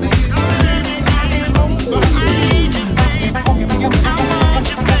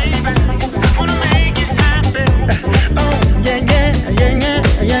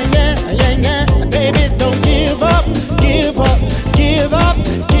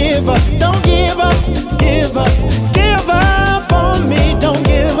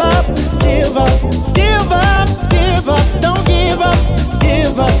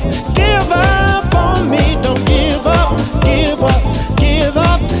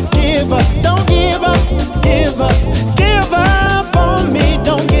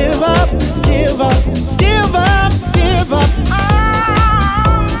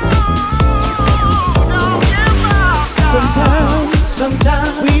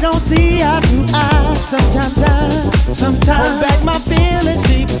Sometimes we don't see eye to eye. Sometimes hold back my feelings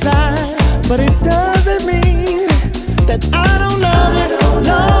deep inside, but it doesn't mean that I don't love you.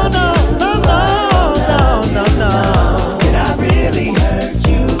 No, no, no, no, no, no, no. Did I really hurt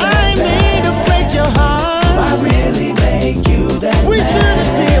you? I ain't mean to break your heart. Did I really make you that we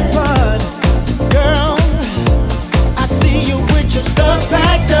shouldn't be apart, girl. I see you with your stuff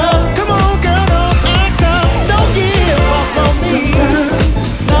packed up. Come on, girl, don't act up. Don't give up on me.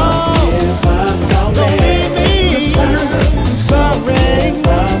 No, don't leave me. I'm sorry. No,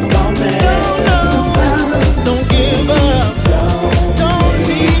 don't give up. Don't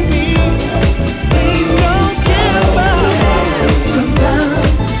leave me. Please don't give up.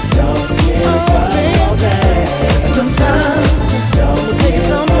 Sometimes don't give up. Sometimes we'll take it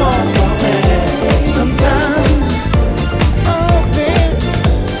some more. Sometimes, oh baby.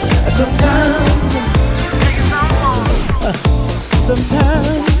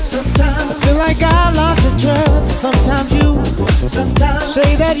 Sometimes I feel like I've lost your trust. Sometimes you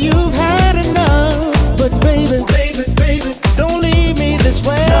say that you've had enough, but baby, don't leave me this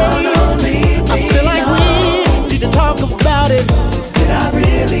way. I feel like we need to talk about it. Did I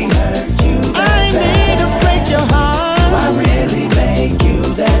really hurt you? I ain't mean to break your heart. Did I really make you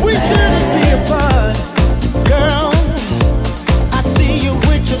that we shouldn't be apart, girl. I see you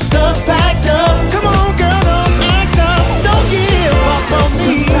with your stuff packed up. Come on, girl, don't act up. Don't give up on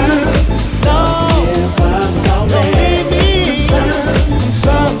me. No, don't leave me. I'm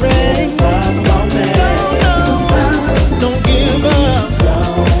sorry.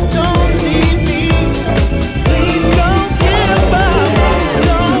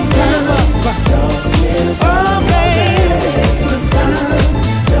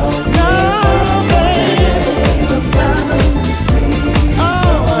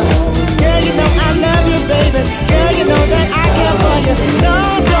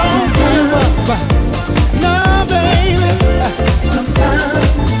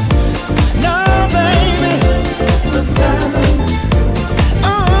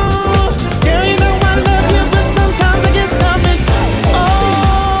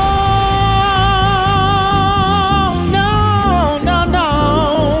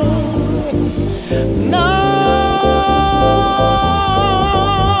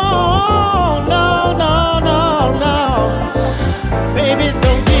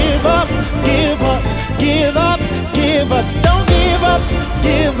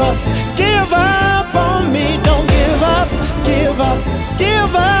 give up, give up on me. Don't give up, give up,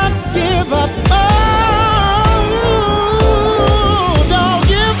 give up, give up. Oh, don't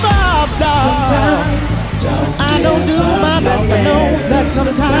give up, dog. Sometimes I don't do my best. I know that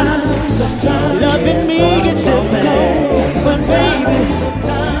sometimes loving me gets difficult, but baby,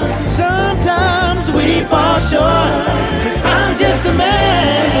 sometimes we fall short. 'Cause I'm just a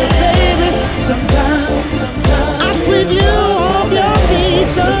man, but baby, sometimes I sweep you off your feet.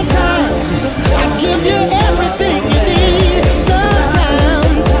 Sometimes I give you everything you need.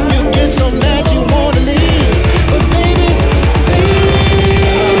 Sometimes you get so mad you wanna leave, but baby, please.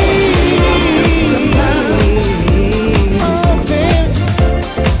 Sometimes, oh baby,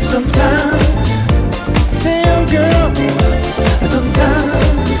 sometimes, damn girl,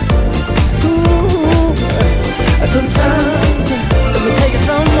 sometimes, ooh, sometimes, let me take it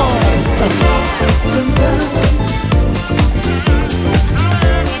some more. Sometimes.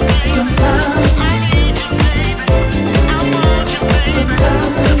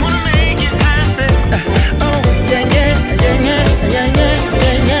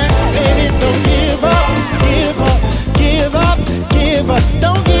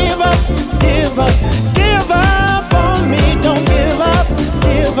 Don't give up, give up, give up on me. Don't give up,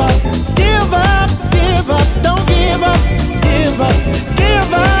 give up, give up, give up. Don't give up, give up,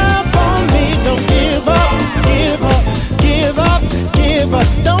 give up on me. Don't give up, give up, give up, give up.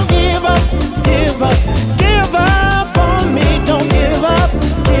 Don't give up, give up, give up on me. Don't give up,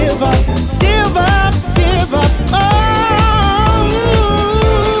 give up, give up, give up. Oh,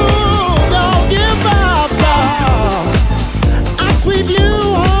 don't give up, dog. I sweep you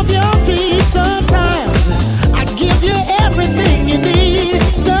off your feet. Sometimes I give you everything you need.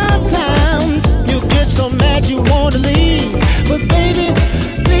 Sometimes you get so mad you wanna leave, but baby,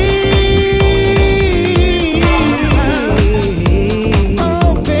 please.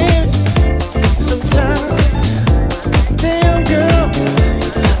 Oh baby, sometimes, damn girl,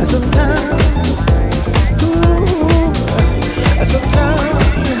 sometimes, ooh, sometimes,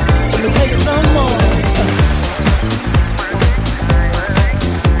 let me take it some more.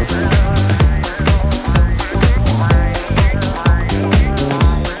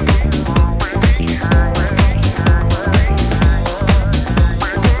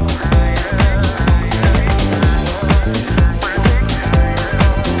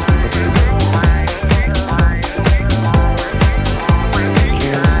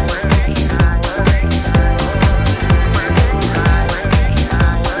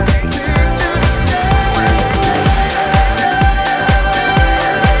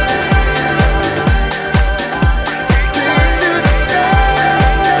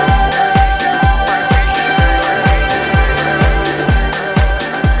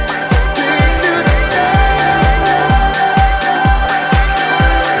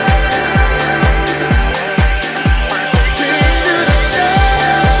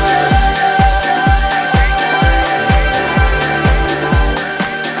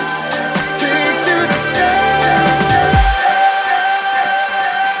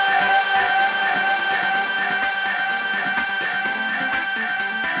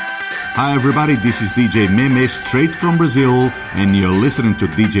 Hi everybody, this is DJ Meme straight from Brazil, and you're listening to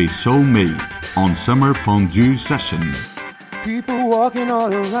DJ Soulmate on Summer Fondue Session. People walking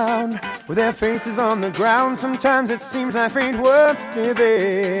all around with their faces on the ground. Sometimes it seems life ain't worth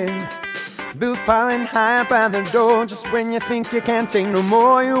living. Bills piling high up at the door. Just when you think you can't take no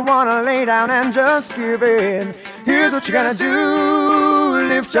more, you wanna lay down and just give in. Here's what you gotta do.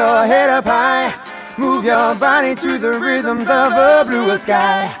 Lift your head up high. Move your body to the rhythms of a bluer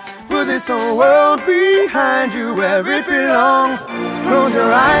sky. Put this whole world behind you where it belongs. Close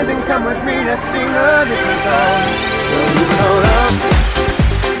your eyes and come with me, let's sing a different song. Move on up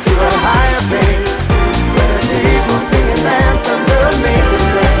to a higher pace, where the people sing and dance under amazing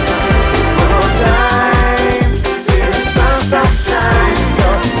grace. One more time, see the sun stop shining.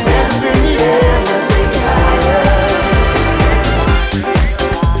 Your hands up in the air, we'll take it higher.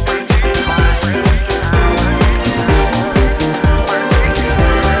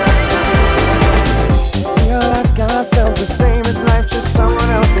 Ourselves the same as life, just someone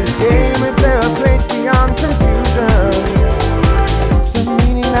else's game. Is there a place beyond confusion? Some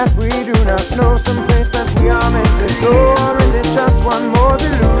meaning that we do not know, some place that we are meant to go, or is it just one more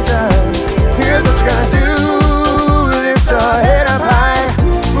delusion? Here's what you gotta do. Lift your head up high.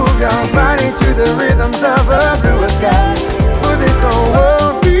 Move your body to the rhythms of a bluer sky. Put this whole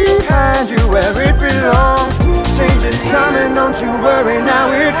world behind you where it belongs. Change is coming, don't you worry, now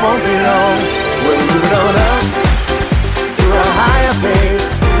it won't be long. We'll move it on up to a higher pace,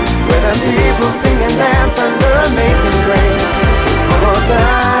 where the people sing and dance under amazing grace. Just one more time.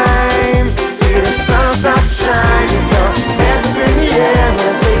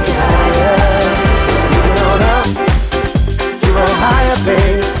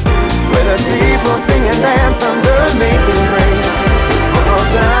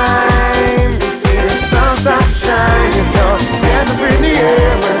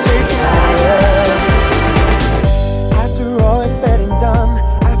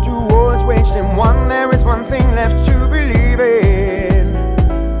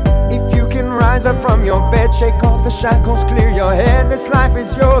 rise up from your bed, shake off the shackles, clear your head. This life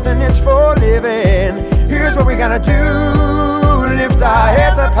is yours and it's for living. Here's what we gotta do. Lift our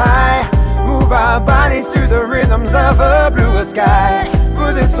heads up high, move our bodies to the rhythms of a bluer sky.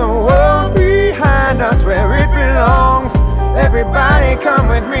 Put this world behind us where it belongs. Everybody come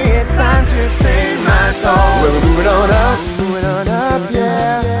with me, it's time to sing my song. We're moving on up,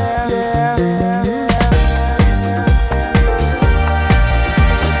 yeah, yeah, yeah.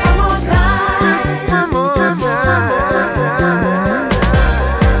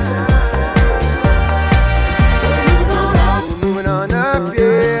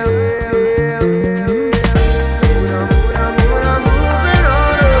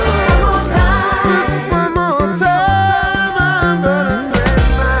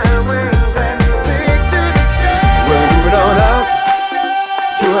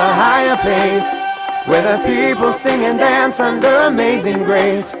 Place where the people sing and dance under amazing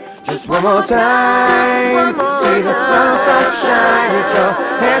grace. Just one more time, see the sun start to shine. With your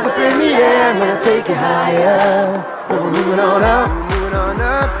hands up in the air, I'm gonna take you higher. We're moving on up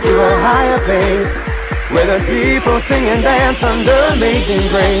to a higher place where the people sing and dance under amazing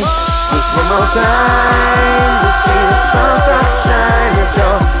grace. Just one more time, we'll see the sun start to shine. With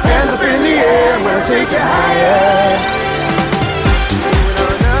your hands up in the air, I'm gonna take you higher.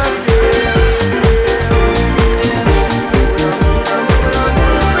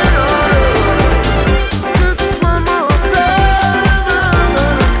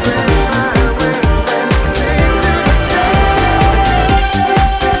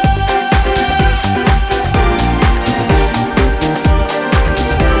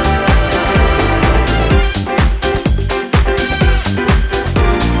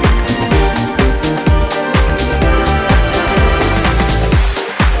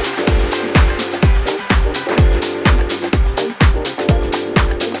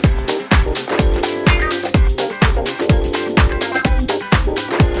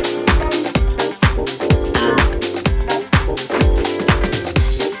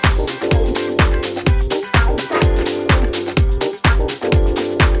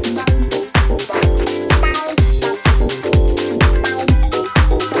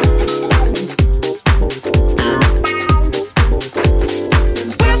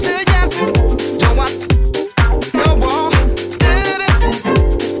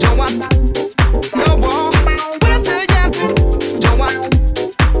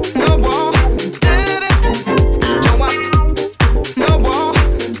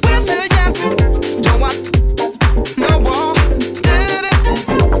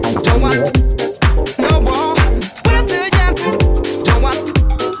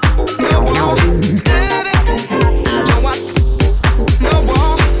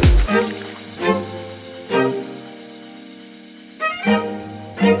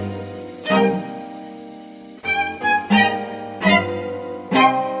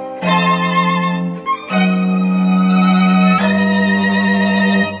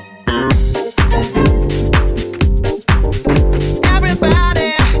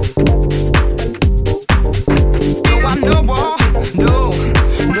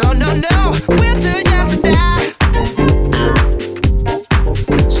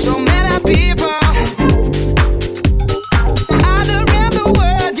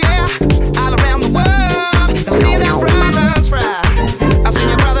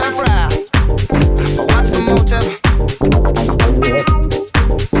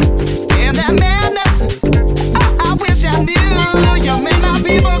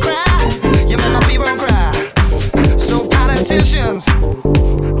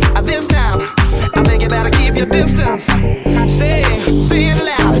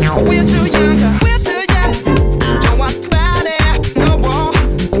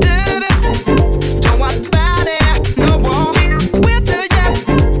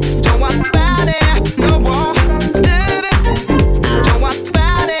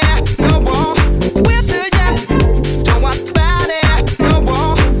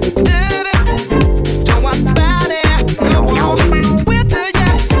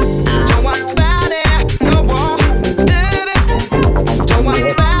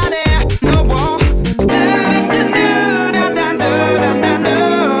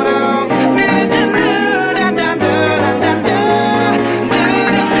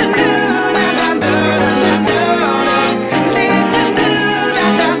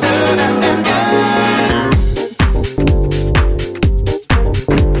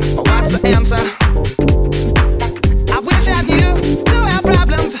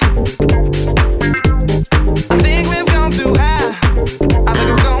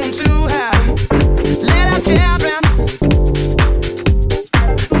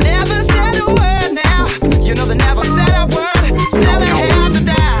 Never said a word.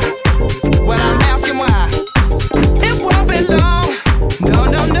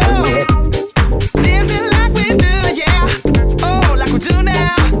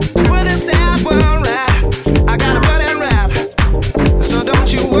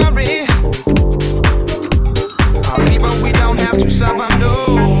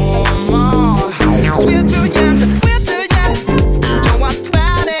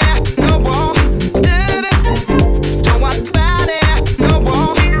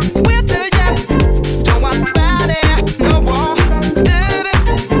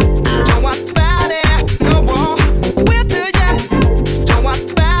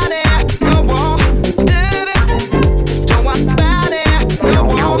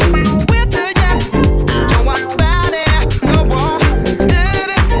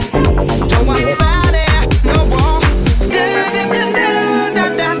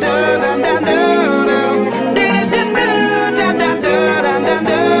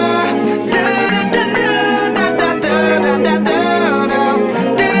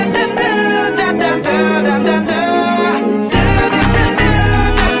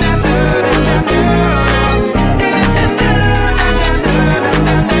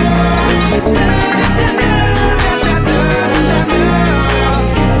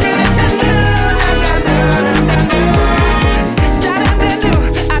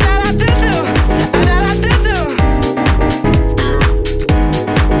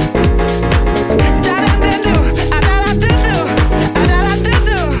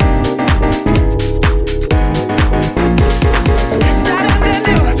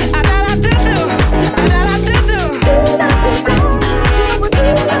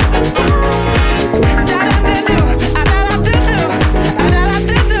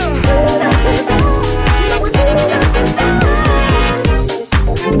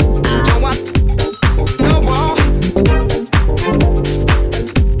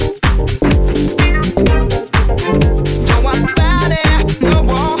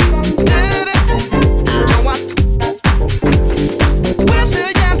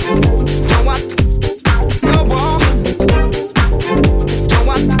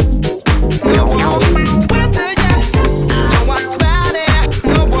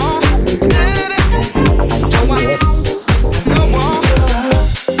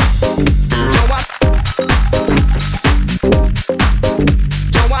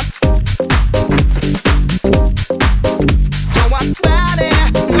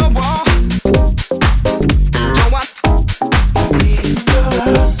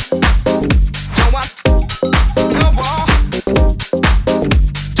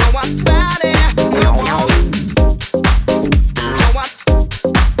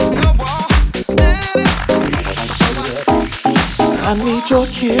 your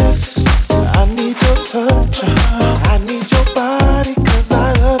kiss, I need your touch, I need your body, cause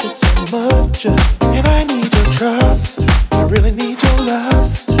I love it so much. And I need your trust, I really need your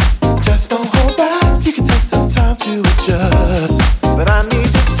lust. Just don't hold back, you can take some time to adjust. But I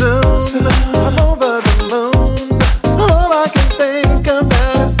need you soon, I'm over the moon. All I can think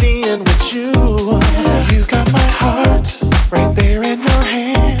about is being with you. You got my heart right there in your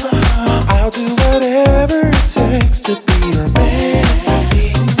hand. I'll do whatever it takes to be your man. I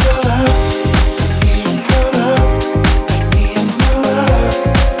need your love, I need your love, I need your love,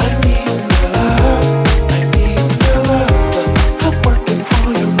 I need your love, I need your love. I'm working for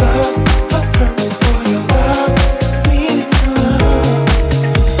your love, I'm hurting for your love, needing your love.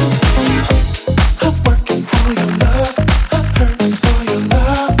 I'm working for your love, I'm hurting for your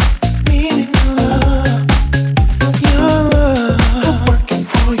love, needing your love. Your love, I'm working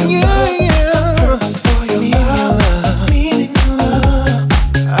for your love, I'm hurting for your love, needing your love.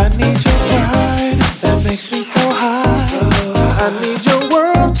 I need your pride that makes me so high. I need your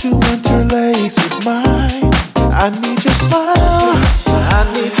world to interlace with mine. I need your smile, I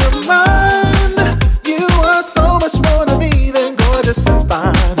need your mind. You are so much more to me than gorgeous and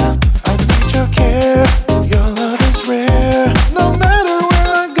fine. I need your care, your love is rare. No matter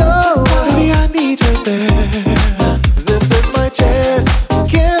where I go, baby, I need you there. This is my chance,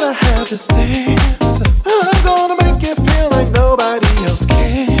 can I have this dance? I'm gonna make you feel like nobody else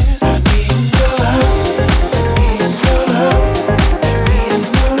can. I need your love, I need your love, I need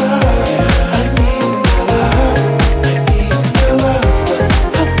your love, I need your love, I need your love.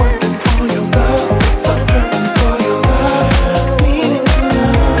 I'm working for your love, yes, I'm hurting for your love, needing your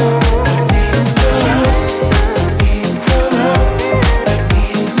love. I need your love, I need your love, I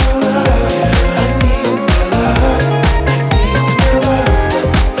need your love, I need your love, I need your love.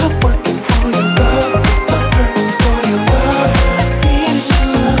 I'm working for your love, yes, I'm hurting for your love, needing your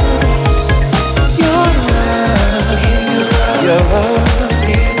love. Your love,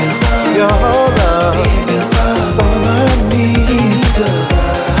 your love, your love, that's all I need. Your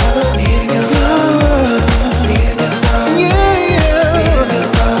love, your love, yeah, yeah.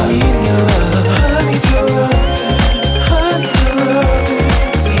 Needing your love, I need your love, I need your love,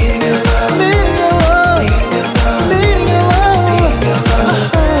 needing your love, needing your love, needing your love. I'm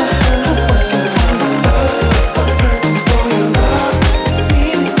working for your love, yes, I'm hurting for your love,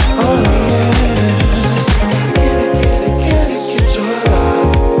 needing. Oh yeah, get your love.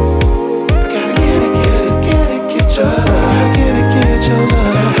 I gotta get your love. Get your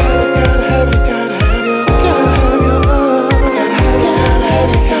love. Gotta have it, gotta have your love. Gotta have your love. Gotta have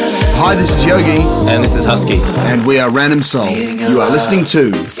it. Hi, this is Yogi. And this is Husky. And we are Random Soul. You are listening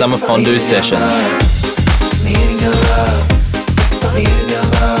to Summer Fondue Sessions. Needing your love, yes, I'm needing your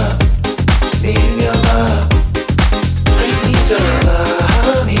love, needing your love. I need your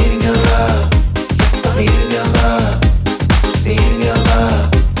love, needing your love, yes, I'm needing your love, needing your love,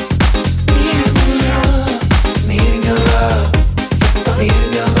 needing your love, needing your love, yes, I'm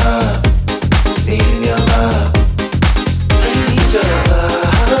needing your love, needing your love. I need your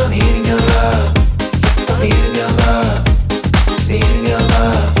love, needing your love, yes, I'm needing your love, needing your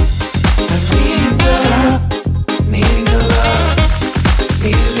love. I need your love.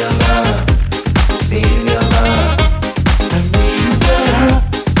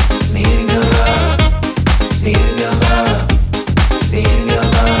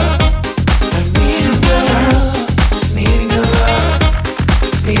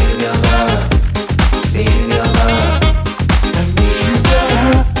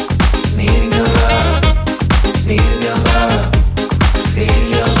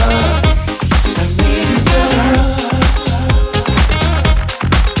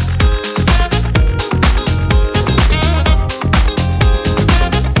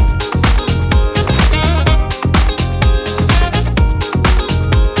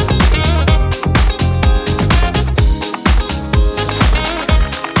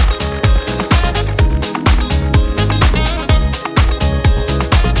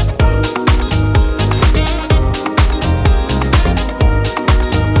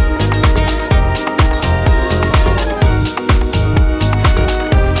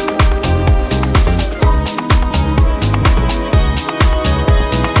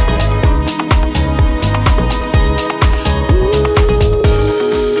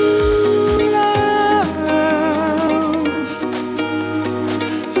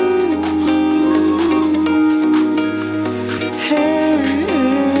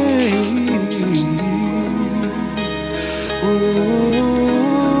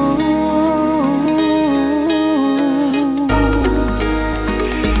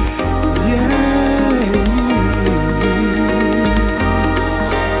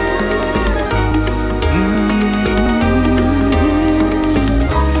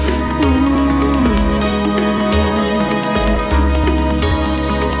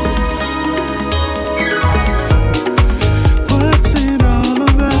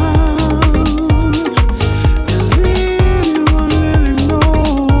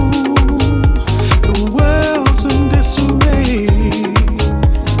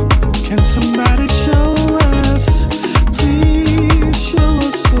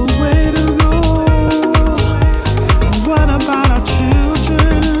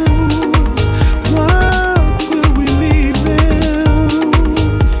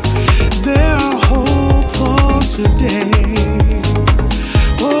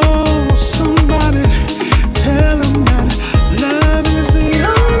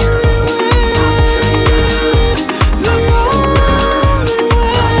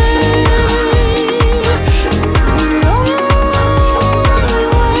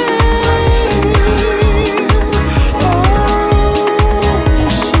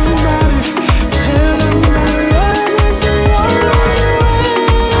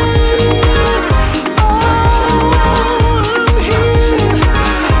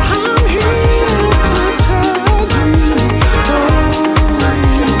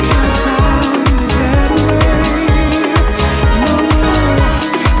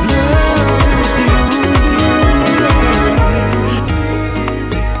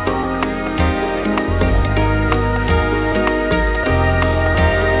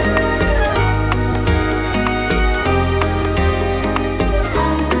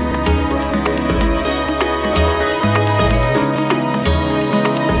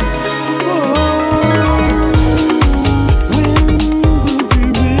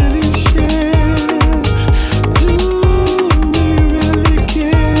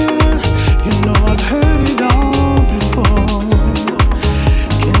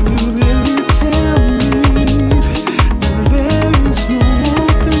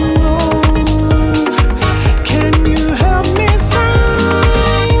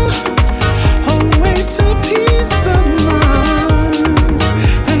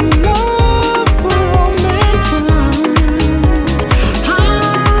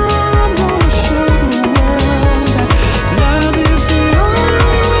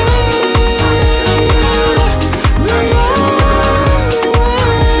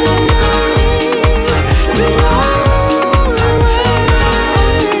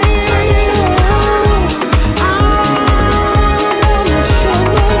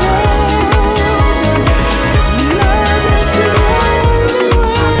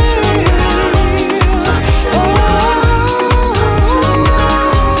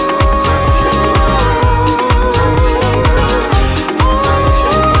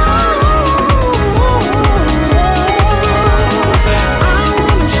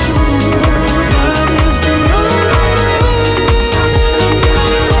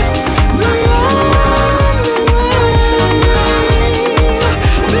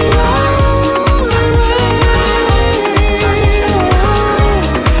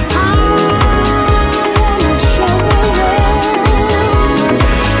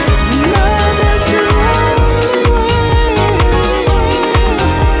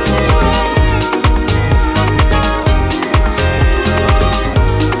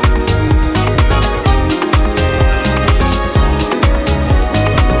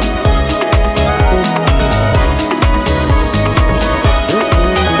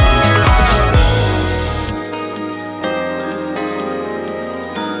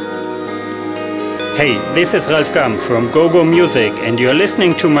 Hey, this is Ralf Gamm from GoGo Music, and you're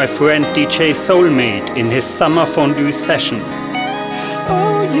listening to my friend DJ Soulmate in his Summer Fondue sessions.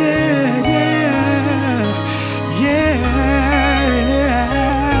 Oh yeah.